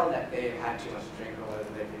can tell that they've had too much to drink, or whether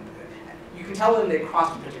they've been, you can tell when they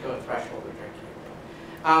crossed a particular threshold of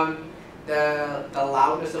drinking. The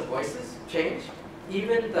loudness of voices change.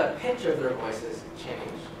 Even the pitch of their voices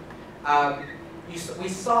change. We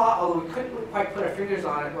saw, although we couldn't quite put our fingers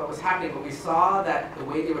on it, what was happening, but we saw that the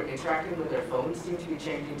way they were interacting with their phones seemed to be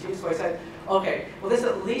changing too. So I said, okay, well, this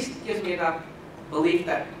at least gives me enough belief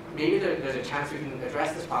that maybe there's a chance we can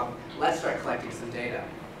address this problem. Let's start collecting some data.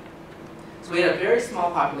 So we had a very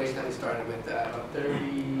small population that we started with, about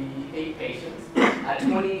 38 patients.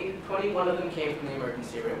 21 of them came from the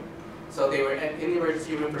emergency room. So they were in the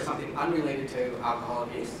emergency room for something unrelated to alcohol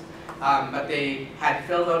abuse. But they had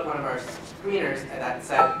filled out one of our screeners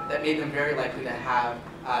that made them very likely to have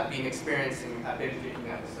been experiencing a binge drinking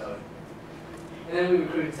episode. And then we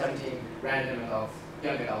recruited 17 random adults,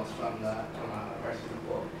 young adults from our student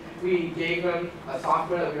pool. We gave them a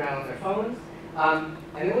software that we ran on their phones, and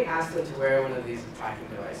then we asked them to wear one of these tracking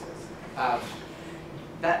devices.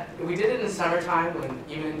 We did it in the summertime, when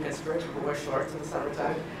even in Pittsburgh, people wear shorts in the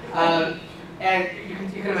summertime. And you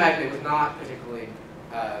can imagine it was not particularly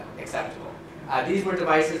acceptable. These were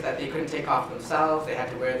devices that they couldn't take off themselves. They had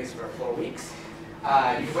to wear these for 4 weeks. You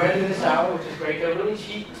can wear them in the shower, which is great. They're really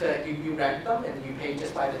cheap. You rent them, and you pay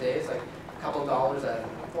just by the day. It's like a couple dollars,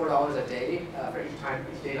 $4 a day for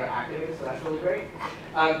each day they're activated, so that's really great.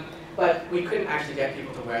 But we couldn't actually get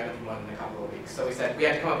people to wear them for more than a couple of weeks. So we said we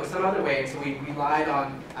had to come up with some other way, and so we relied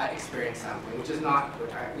on experience sampling, which is not,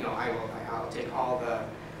 which I'll take all the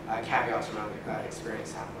caveats around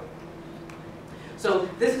experience sampling. So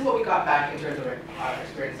this is what we got back in terms of our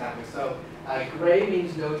experience sampling. So gray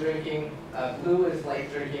means no drinking, blue is light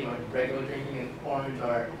drinking or regular drinking, and orange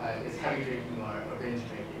is heavy drinking or binge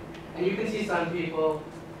drinking. And you can see some people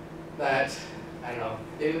that, I don't know,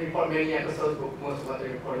 they didn't report many episodes, but most of what they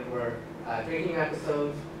reported were drinking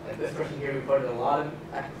episodes. Like this person here reported a lot of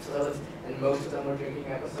episodes, and most of them were drinking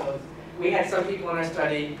episodes. We had some people in our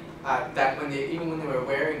study that even when they were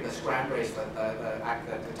wearing the scram bracelet,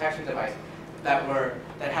 the detection device, that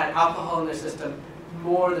had alcohol in their system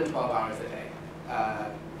more than 12 hours a day.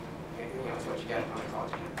 It's what you get on a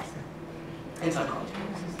college campus. In some college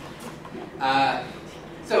campuses.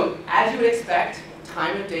 So as you would expect,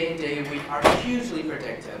 time of day and day of week are hugely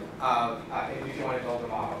predictive of if you want to build a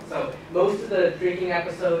model. So most of the drinking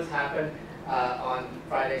episodes happen on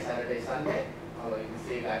Friday, Saturday, Sunday, although you can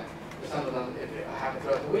see that some of them happen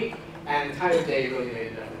throughout the week, and the time of day really made a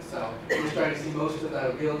difference. So we're starting to see most of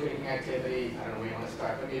the real drinking activity, I don't know where you want to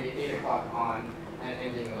start, but maybe 8 o'clock on and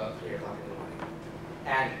ending about 3 o'clock in the morning.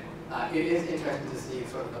 And it is interesting to see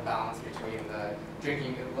sort of the balance between the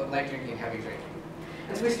drinking, light drinking and heavy drinking.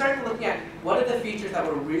 And so we started looking at what are the features that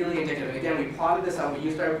were really indicative. And again, we plotted this out. We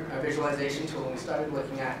used our visualization tool, and we started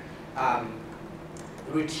looking at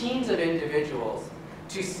the routines of individuals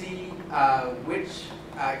to see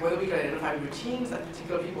whether we could identify routines that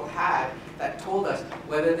particular people had that told us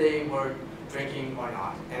whether they were drinking or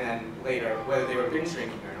not, and then later whether they were binge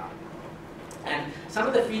drinking or not. And some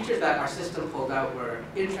of the features that our system pulled out were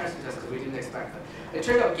interesting to us because we didn't expect them. It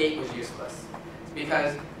turned out gait was useless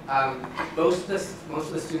because most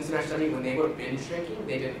of the students in our study, when they were binge drinking,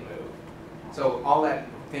 they didn't move. So all that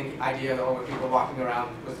idea of people walking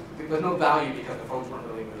around there was no value because the phones weren't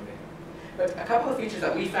really moving. But a couple of features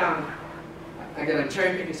that we found, again, I'm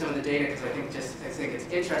cherry picking some of the data because I think it's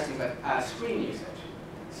interesting, but screen usage.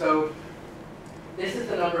 So this is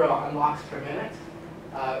the number of unlocks per minute.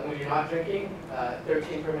 When you're not drinking,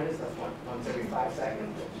 13 per minute, so that's once every 5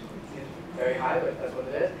 seconds, which is very high, but that's what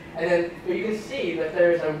it is. And then you can see that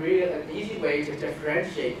there's an easy way to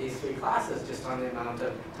differentiate these 3 classes just on the amount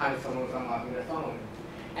of time someone was unlocking their phone.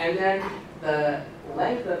 And then the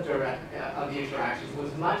length of the interactions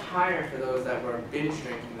was much higher for those that were binge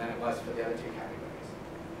drinking than it was for the other 2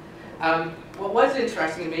 categories. What was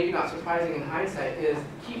interesting, and maybe not surprising in hindsight, is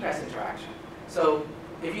key press interaction. So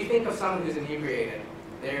if you think of someone who's inebriated,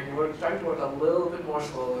 they're starting to work a little bit more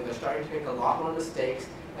slowly, they're starting to make a lot more mistakes,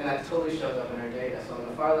 and that totally shows up in our data. So on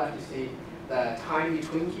the far left you see the time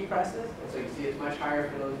between key presses, and so you can see it's much higher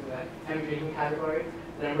for those in that heavy drinking category,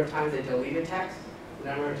 the number of times they deleted text, the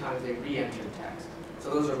number of times they re-entered text.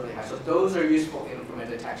 So those are really high. So those are useful from a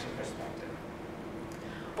detection perspective.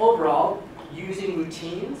 Overall, using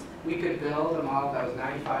routines, we could build a model that was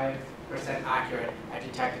 95% accurate at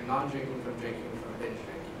detecting non-drinking from drinking from binge drinking.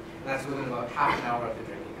 And that's within about half an hour of the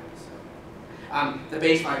drinking episode. The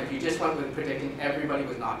baseline, if you just went with predicting everybody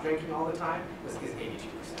was not drinking all the time, is 82%.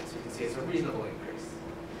 So you can see it's a reasonable increase.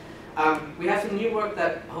 We have some new work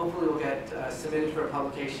that hopefully will get submitted for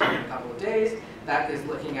publication in a couple of days. That is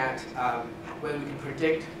looking at whether we can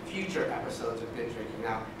predict future episodes of binge drinking.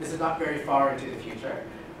 Now, this is not very far into the future.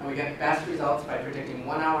 And we get best results by predicting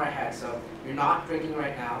 1 hour ahead. So you're not drinking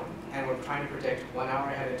right now, and we're trying to predict 1 hour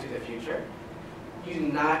ahead into the future.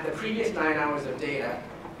 Using the previous 9 hours of data,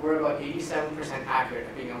 we're about 87% accurate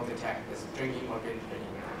at being able to detect this drinking or binge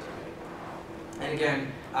drinking activity. And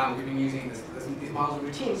again, we've been using these models of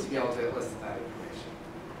routines to be able to elicit that information.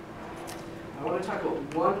 I want to talk about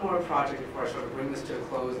one more project before I sort of bring this to a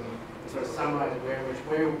close and sort of summarize where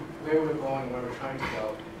we're going, where we're trying to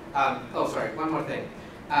go. One more thing.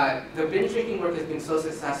 The binge drinking work has been so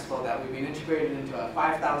successful that we've been integrated into a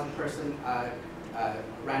 5,000-person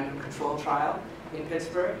random control trial in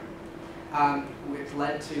Pittsburgh, which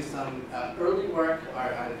led to some early work, or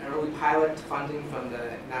an early pilot funding from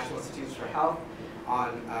the National Institutes for Health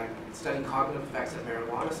on studying cognitive effects of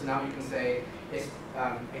marijuana. So now you can say, it's,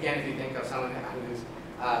 again, if you think of someone who's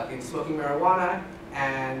been smoking marijuana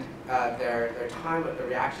and their time, the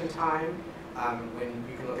reaction time, when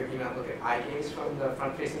you can look at eye gaze from the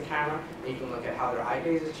front-facing camera, and you can look at how their eye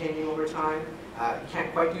gaze is changing over time. You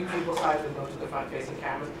can't quite do pupil size with most of the front-facing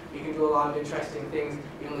cameras. You can do a lot of interesting things,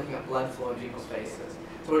 even looking at blood flow in people's faces.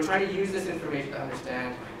 So we're trying to use this information to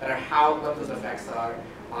understand better what those effects are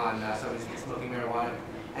on somebody who's smoking marijuana.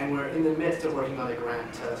 And we're in the midst of working on a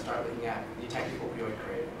grant to start looking at detecting opioid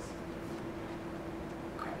cravings.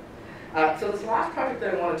 Okay. So this last project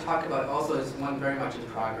that I want to talk about also is one very much in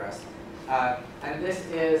progress. And this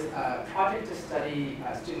is a project to study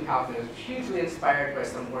student health, and it was hugely inspired by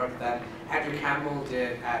some work that Andrew Campbell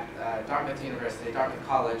did at Dartmouth University, Dartmouth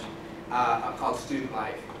College, called Student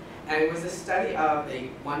Life. And it was a study of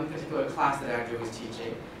one particular class that Andrew was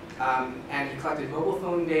teaching. And he collected mobile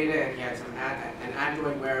phone data, and he had an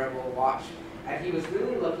Android wearable watch. And he was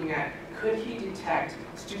really looking at, could he detect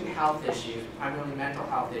student health issues, primarily mental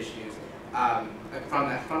health issues,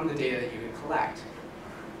 from the data that you could collect.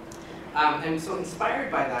 And so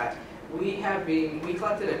inspired by that, we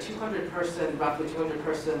collected a 200-person, roughly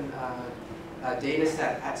 200-person data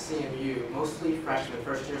set at CMU, mostly freshmen,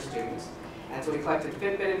 first-year students. And so we collected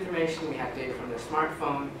Fitbit information, we had data from their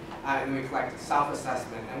smartphone, and we collected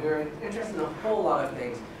self-assessment. And we were interested in a whole lot of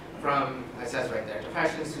things from, it says right there,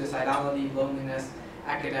 depression, suicidality, loneliness,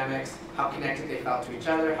 academics, how connected they felt to each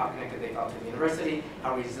other, how connected they felt to the university,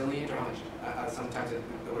 how resilient, or how much, sometimes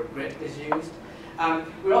the word grit is used.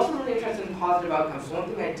 We're also really interested in positive outcomes. So one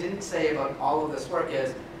thing I didn't say about all of this work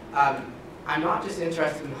is, I'm not just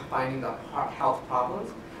interested in finding the health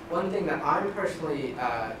problems. One thing that I'm personally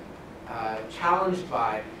challenged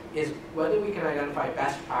by is whether we can identify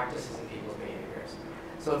best practices in people's behaviors.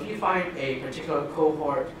 So if you find a particular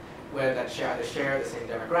cohort that share the same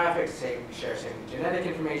demographics, share same genetic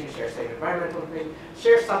information, share same environmental information,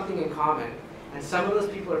 share something in common, and some of those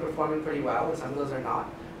people are performing pretty well and some of those are not,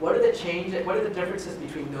 what are the differences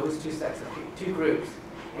between those two groups?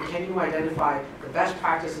 And can you identify the best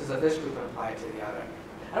practices of this group and apply it to the other?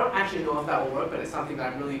 I don't actually know if that will work, but it's something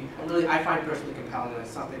that I find personally compelling, and it's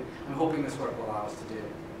something I'm hoping this work will allow us to do.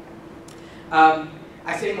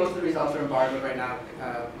 I say most of the results are embargoed right now.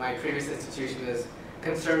 My previous institution is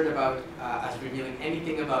concerned about us revealing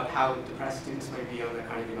anything about how depressed students might be on the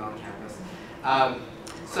Carnegie Mellon campus.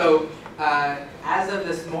 As of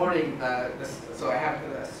this morning, so I have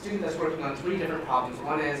a student that's working on 3 different problems.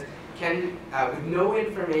 One is, with no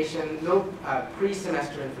information, no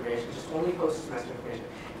pre-semester information, just only post-semester information,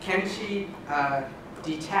 can she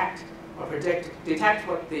detect or detect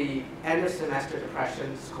what the end of semester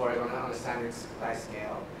depression score is on a standardized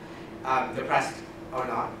scale, depressed or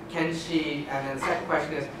not? Can she, and then the second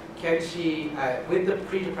question is, can she, with the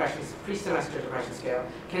pre-semester depression scale,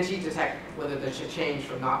 can she detect whether there should change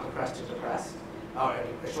from not depressed to depressed, or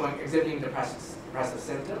exhibiting depressive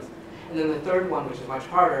symptoms? And then the third one, which is much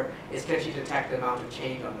harder, is can she detect the amount of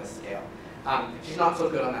change on this scale? She's not so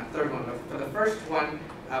good on that third one, but for the first one,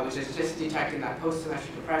 which is just detecting that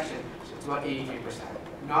post-semester depression, it's about 83%.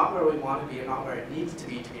 Not where we want to be, or not where it needs to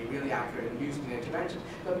be really accurate and used in intervention,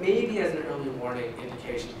 but maybe as an early warning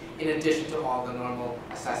indication, in addition to all the normal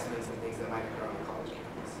assessments and things that might occur on the college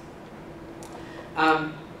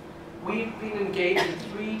campus. We've been engaged in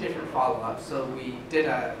 3 different follow-ups. So we did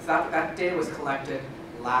that data was collected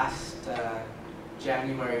last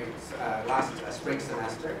January, last spring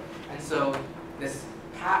semester, and so this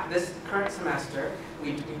current semester,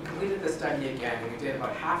 we completed the study again, and we did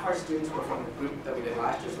about half our students were from the group that we did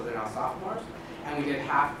last year, so they're now sophomores, and we did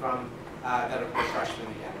half from that are freshmen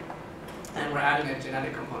again. And we're adding a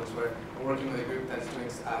genetic component, so we're working with a group that's doing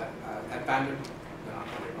at Vanderbilt, no, not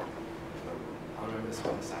Vanderbilt, I'll remember this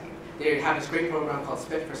one in a second. They have this great program called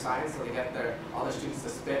Spit for Science, so they get all their students to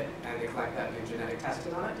spit, and they collect that new genetic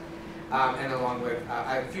testing on it, and along with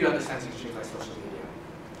a few other sensing streams like social media.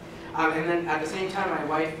 And then at the same time, my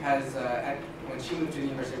wife has, when she moved to the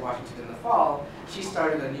University of Washington in the fall, she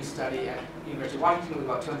started a new study at University of Washington with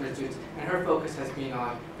about 200 students, and her focus has been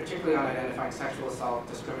particularly on identifying sexual assault,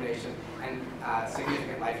 discrimination, and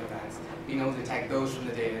significant life events, being able to detect those from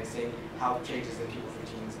the data and seeing how changes in people's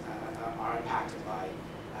routines are impacted by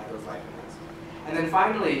those life events. And then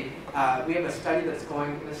finally, we have a study that's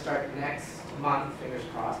going to start next month, fingers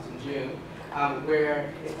crossed, in June,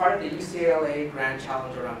 where it's part of the UCLA Grand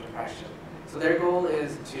Challenge around depression. So their goal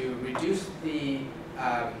is to reduce the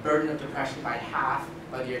burden of depression by half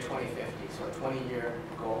by the year 2050, so a 20-year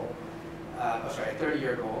goal, a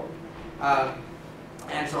 30-year goal.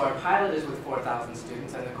 And so our pilot is with 4,000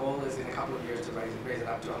 students, and the goal is in a couple of years to raise it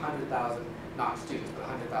up to 100,000, not students, but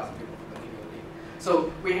 100,000 people from the community.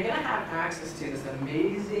 So we're going to have access to this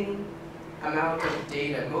amazing amount of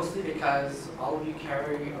data, mostly because all of you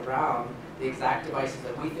carry around the exact devices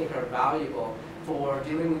that we think are valuable for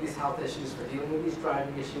dealing with these health issues, for dealing with these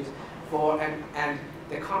driving issues, and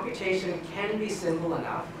the computation can be simple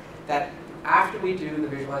enough that after we do the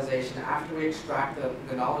visualization, after we extract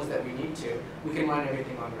the knowledge that we need to, we can run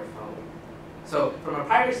everything on your phone. So from a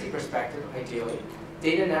privacy perspective, ideally,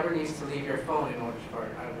 data never needs to leave your phone in order for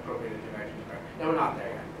an appropriate intervention to occur. No, we're not there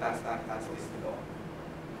yet. That's at least the goal.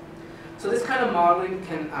 So this kind of modeling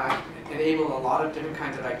can enable a lot of different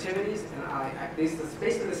kinds of activities, and this is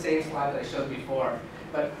basically the same slide that I showed before.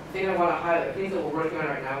 But the thing I want to highlight, the things that we're working on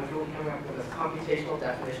right now, is really coming up with this computational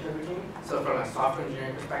definition of routine. So from a software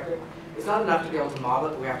engineering perspective, it's not enough to be able to model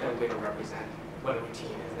it, but we have to have a way to represent what a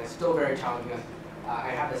routine is. And it's still very challenging. I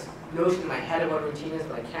have this notion in my head of what a routine is,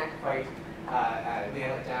 but I can't quite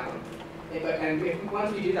nail it down.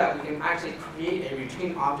 Once we do that, we can actually create a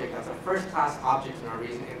routine object that's a first-class object in our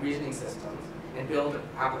reasoning systems and build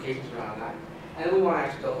applications around that. And then we want to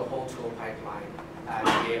actually build a whole tool pipeline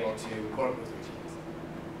to be able to work with routines.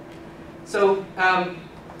 So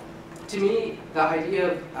to me, the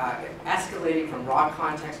idea of escalating from raw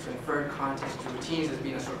context to inferred context to routines has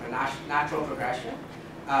been a sort of a natural progression.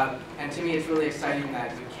 And to me, it's really exciting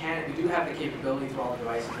that we do have the capability through all the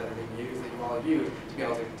devices that are being used, that you all use, to be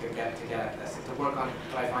able to get at this, and to work on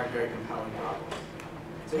what I find very compelling problems.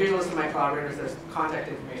 So here's a list of my collaborators. There's contact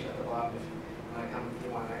information at the bottom if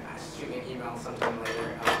you want to shoot me an email sometime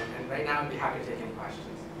later. And right now, I'd be happy to take any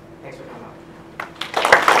questions. Thanks for coming up.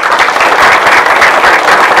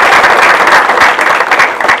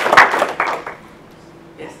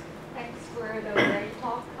 Yes? Thanks for the great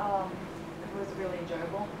talk. It was really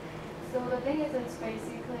enjoyable. So the thing is, it's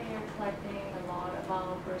basically you're collecting a lot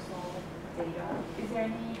about personal data. Is there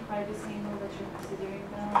any privacy angle that you're considering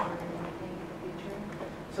now or anything in the future?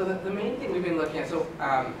 So the main thing we've been looking at, so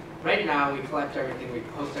right now we collect everything, we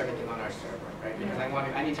post everything on our server, right? Because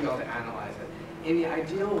I need to be able to analyze it. In the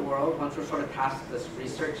ideal world, once we're sort of past this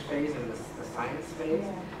research phase and the science phase,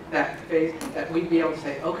 that phase, that we'd be able to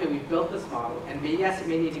say, okay, we've built this model, and yes, it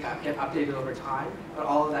may need to get updated over time, but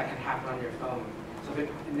all of that can happen on your phone. So if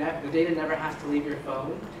the data never has to leave your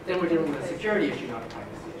phone, then we're dealing with a security issue, not a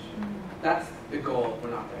privacy issue. That's the goal.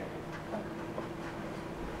 We're not there.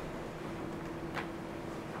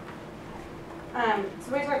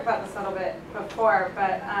 So we talked about this a little bit before,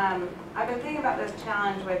 but I've been thinking about this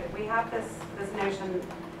challenge with, we have this notion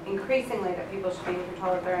increasingly that people should be in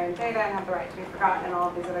control of their own data and have the right to be forgotten and all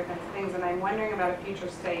of these other kinds of things, and I'm wondering about a future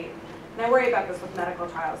state, and I worry about this with medical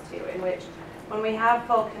trials too, in which when we have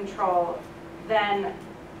full control, then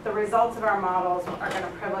the results of our models are going to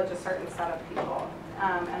privilege a certain set of people,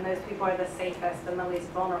 and those people are the safest and the least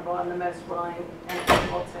vulnerable and the most willing and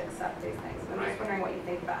able to accept these things. And I'm just wondering what you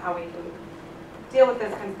think about how we can deal with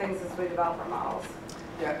those kinds of things as we develop our models.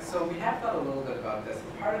 Yeah, so we have thought a little bit about this.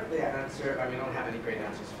 Part of the answer, I mean, I don't have any great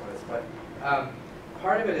answers for this, but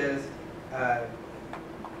part of it is,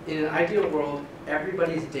 in an ideal world,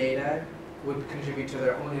 everybody's data would contribute to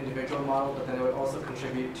their own individual model, but then it would also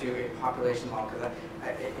contribute to a population model, because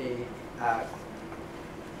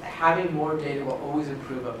having more data will always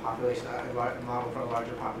improve a population, a model for a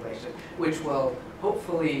larger population, which will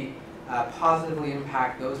hopefully positively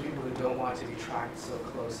impact those people who don't want to be tracked so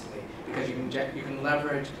closely, because you can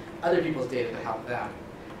leverage other people's data to help them.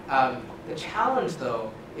 The challenge,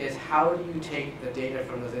 though, is how do you take the data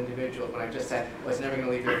from those individuals, when I just said, well, it's never going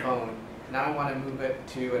to leave your phone. Now I want to move it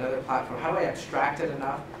to another platform. How do I abstract it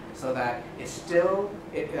enough so that it's still,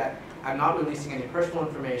 I'm not releasing any personal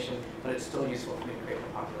information, but it's still useful for me to create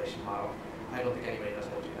a population model. I don't think anybody knows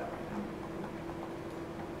how to do that right now.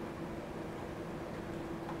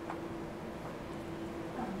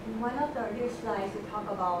 In one of the earlier slides, you talk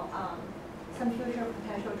about some future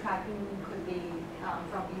potential tracking could be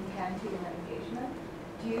from intent to engagement.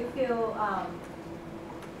 Do you feel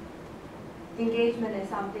engagement is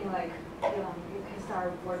something like you can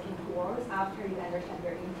start working towards after you understand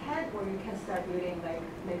their intent, or you can start building like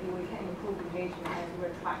maybe we can improve engagement as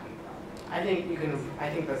we're tracking them? I think you can. I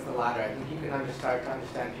think that's the latter. I think you can start to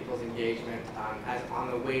understand people's engagement as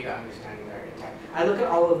on the way to understanding their intent. I look at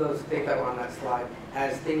all of those things that were on that slide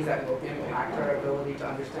as things that will impact our ability to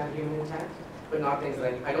understand human intent, but not things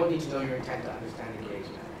that I don't need to know your intent to understand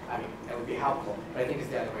engagement. I mean, it would be helpful, but I think it's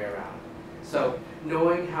the other way around. So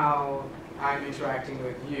knowing how I'm interacting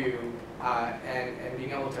with you, and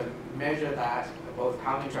being able to measure that, both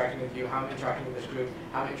how I'm interacting with you, how I'm interacting with this group,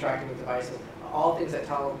 how I'm interacting with devices, all things that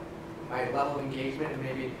tell my level of engagement and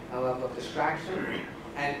maybe a level of distraction.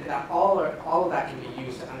 And that all of that can be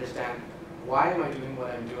used to understand why am I doing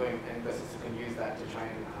what I'm doing, and the system can use that to try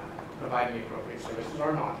and provide me appropriate services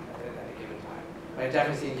or not at a given time. But I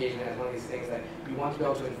definitely see engagement as one of these things that you want to be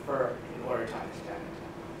able to infer in order to understand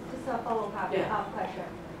it. Just a follow-up Yeah. question.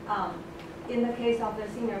 In the case of the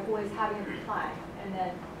senior who is having a decline, and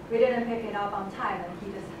then we didn't pick it up on time, and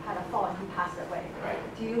he just had a fall and he passed away.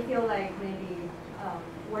 Right. Do you feel like maybe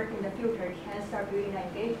work in the future can start building that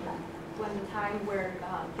engagement when the time where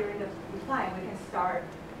during the decline we can start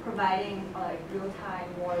providing like real-time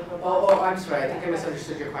more robust? Oh, I'm sorry. I think I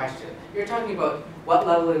misunderstood your question. You're talking about what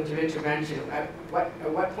level of intervention, at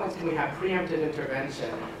what points can we have preemptive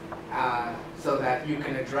intervention so that you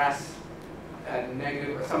can address a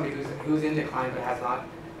negative, somebody who's in decline but has not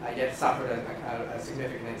yet suffered a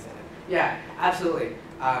significant incident. Yeah, absolutely.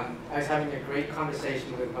 I was having a great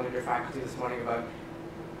conversation with one of your faculty this morning about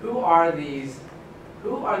who are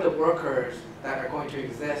the workers that are going to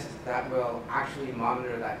exist that will actually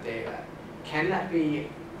monitor that data. Can that be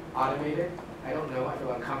automated? I don't know. I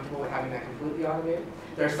feel uncomfortable with having that completely automated.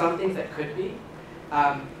 There are some things that could be,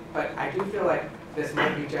 but I do feel like this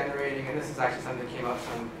might be generating, and this is actually something that came up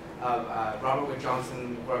from Robert Wood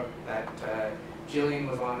Johnson work that Jillian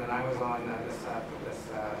was on and I was on. I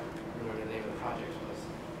remember the name of the project was.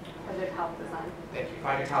 Project Health Design. Thank you,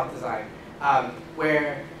 Project Health Design.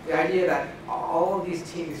 Where the idea that all of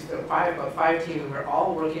these teams, about five teams, we're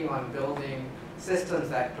all working on building systems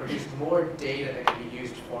that produce more data that can be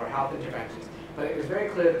used for health interventions. But it was very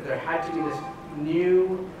clear that there had to be this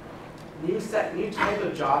new type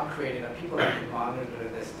of job created of people that can monitor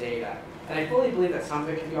this data. And I fully believe that some of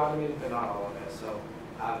it can be automated, but not all of it. So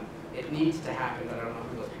it needs to happen, but I don't know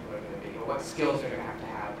who those people are going to be or what skills they're going to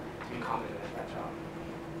have to be competent at that job.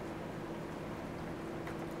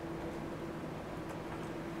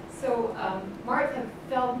 So Martha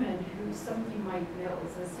Feldman, who some of you might know,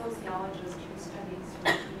 is a sociologist who studies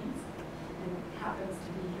routines and happens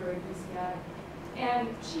to be here at UCI. And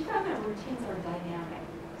she found that routines are dynamic.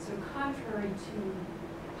 So contrary to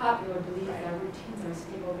popular belief that routines are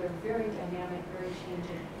stable, they're very dynamic, very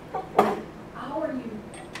changing. How are you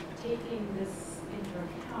taking this into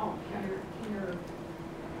account? Can your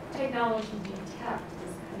technology detect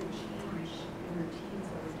this kind of change in routines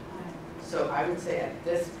over time? So I would say at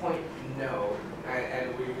this point, no.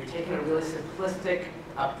 And we're taking a really simplistic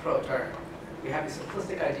approach, or we have these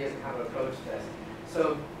simplistic ideas of how to approach this.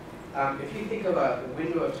 So if you think of a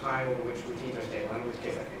window of time over which routines are stable, in which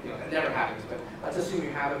case, that never happens, but let's assume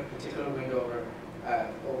you have a particular window over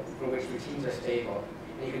which routines are stable,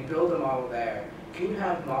 and you can build a model there. Can you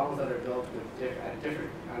have models that are built with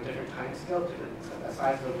on different time scales, different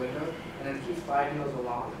sizes of window, and then keep sliding those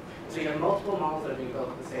along? So you have multiple models that are being built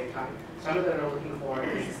at the same time. Some of them are looking for,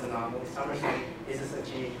 is this anomaly? Some are saying, is this a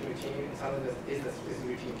change routine? And some of this, is the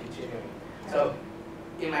routine continuing? So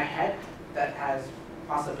in my head, that has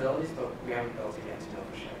possibilities, but we haven't built it yet to know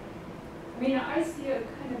for sure. I mean, I see a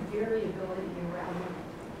kind of variability around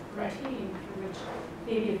the routine through which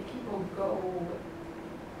maybe if people go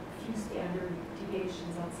a few standard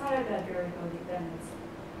deviations outside of that variability, then it's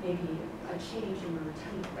maybe a change in the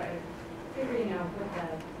routine. Right. Figuring out what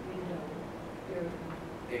that window variable.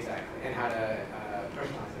 Exactly, and how to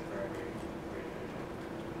personalize it for every individual.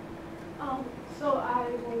 So I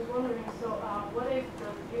was wondering, what if the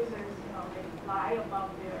users, they lie about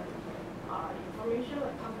their information,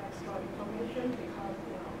 like contextual information, because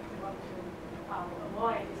they want to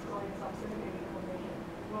avoid disclosing some sensitive information?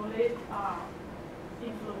 Will it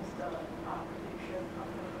influence the prediction of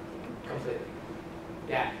the routine? Completely.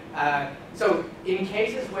 Yeah. So in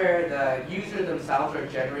cases where the user themselves are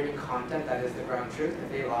generating content that is the ground truth,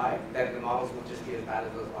 if they lie, then the models will just be as bad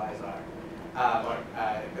as those lies are.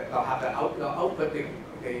 They'll have they'll output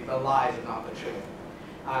the lies and not the truth.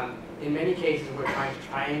 In many cases, we're trying to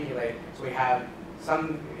triangulate. So we have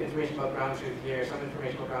some information about ground truth here, some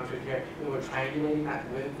information about ground truth here, and we're triangulating that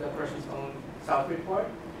with the person's own self-report.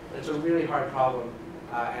 But it's a really hard problem,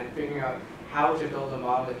 and figuring out how to build a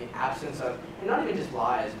model in the absence of, and not even just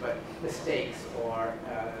lies, but mistakes or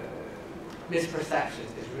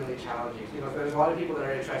misperceptions is really challenging. There's a lot of people that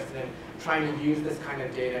are interested in trying to use this kind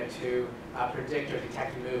of data to predict or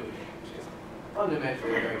detect mood, which is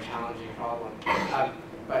fundamentally a very challenging problem.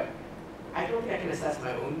 But I don't think I can assess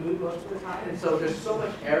my own mood most of the time, and so there's so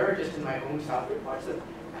much error just in my own self-reports that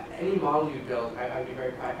any model you build,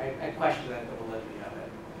 I'd question the validity of it.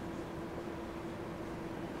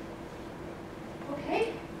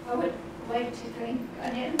 Okay, I would like to thank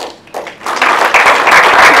Anind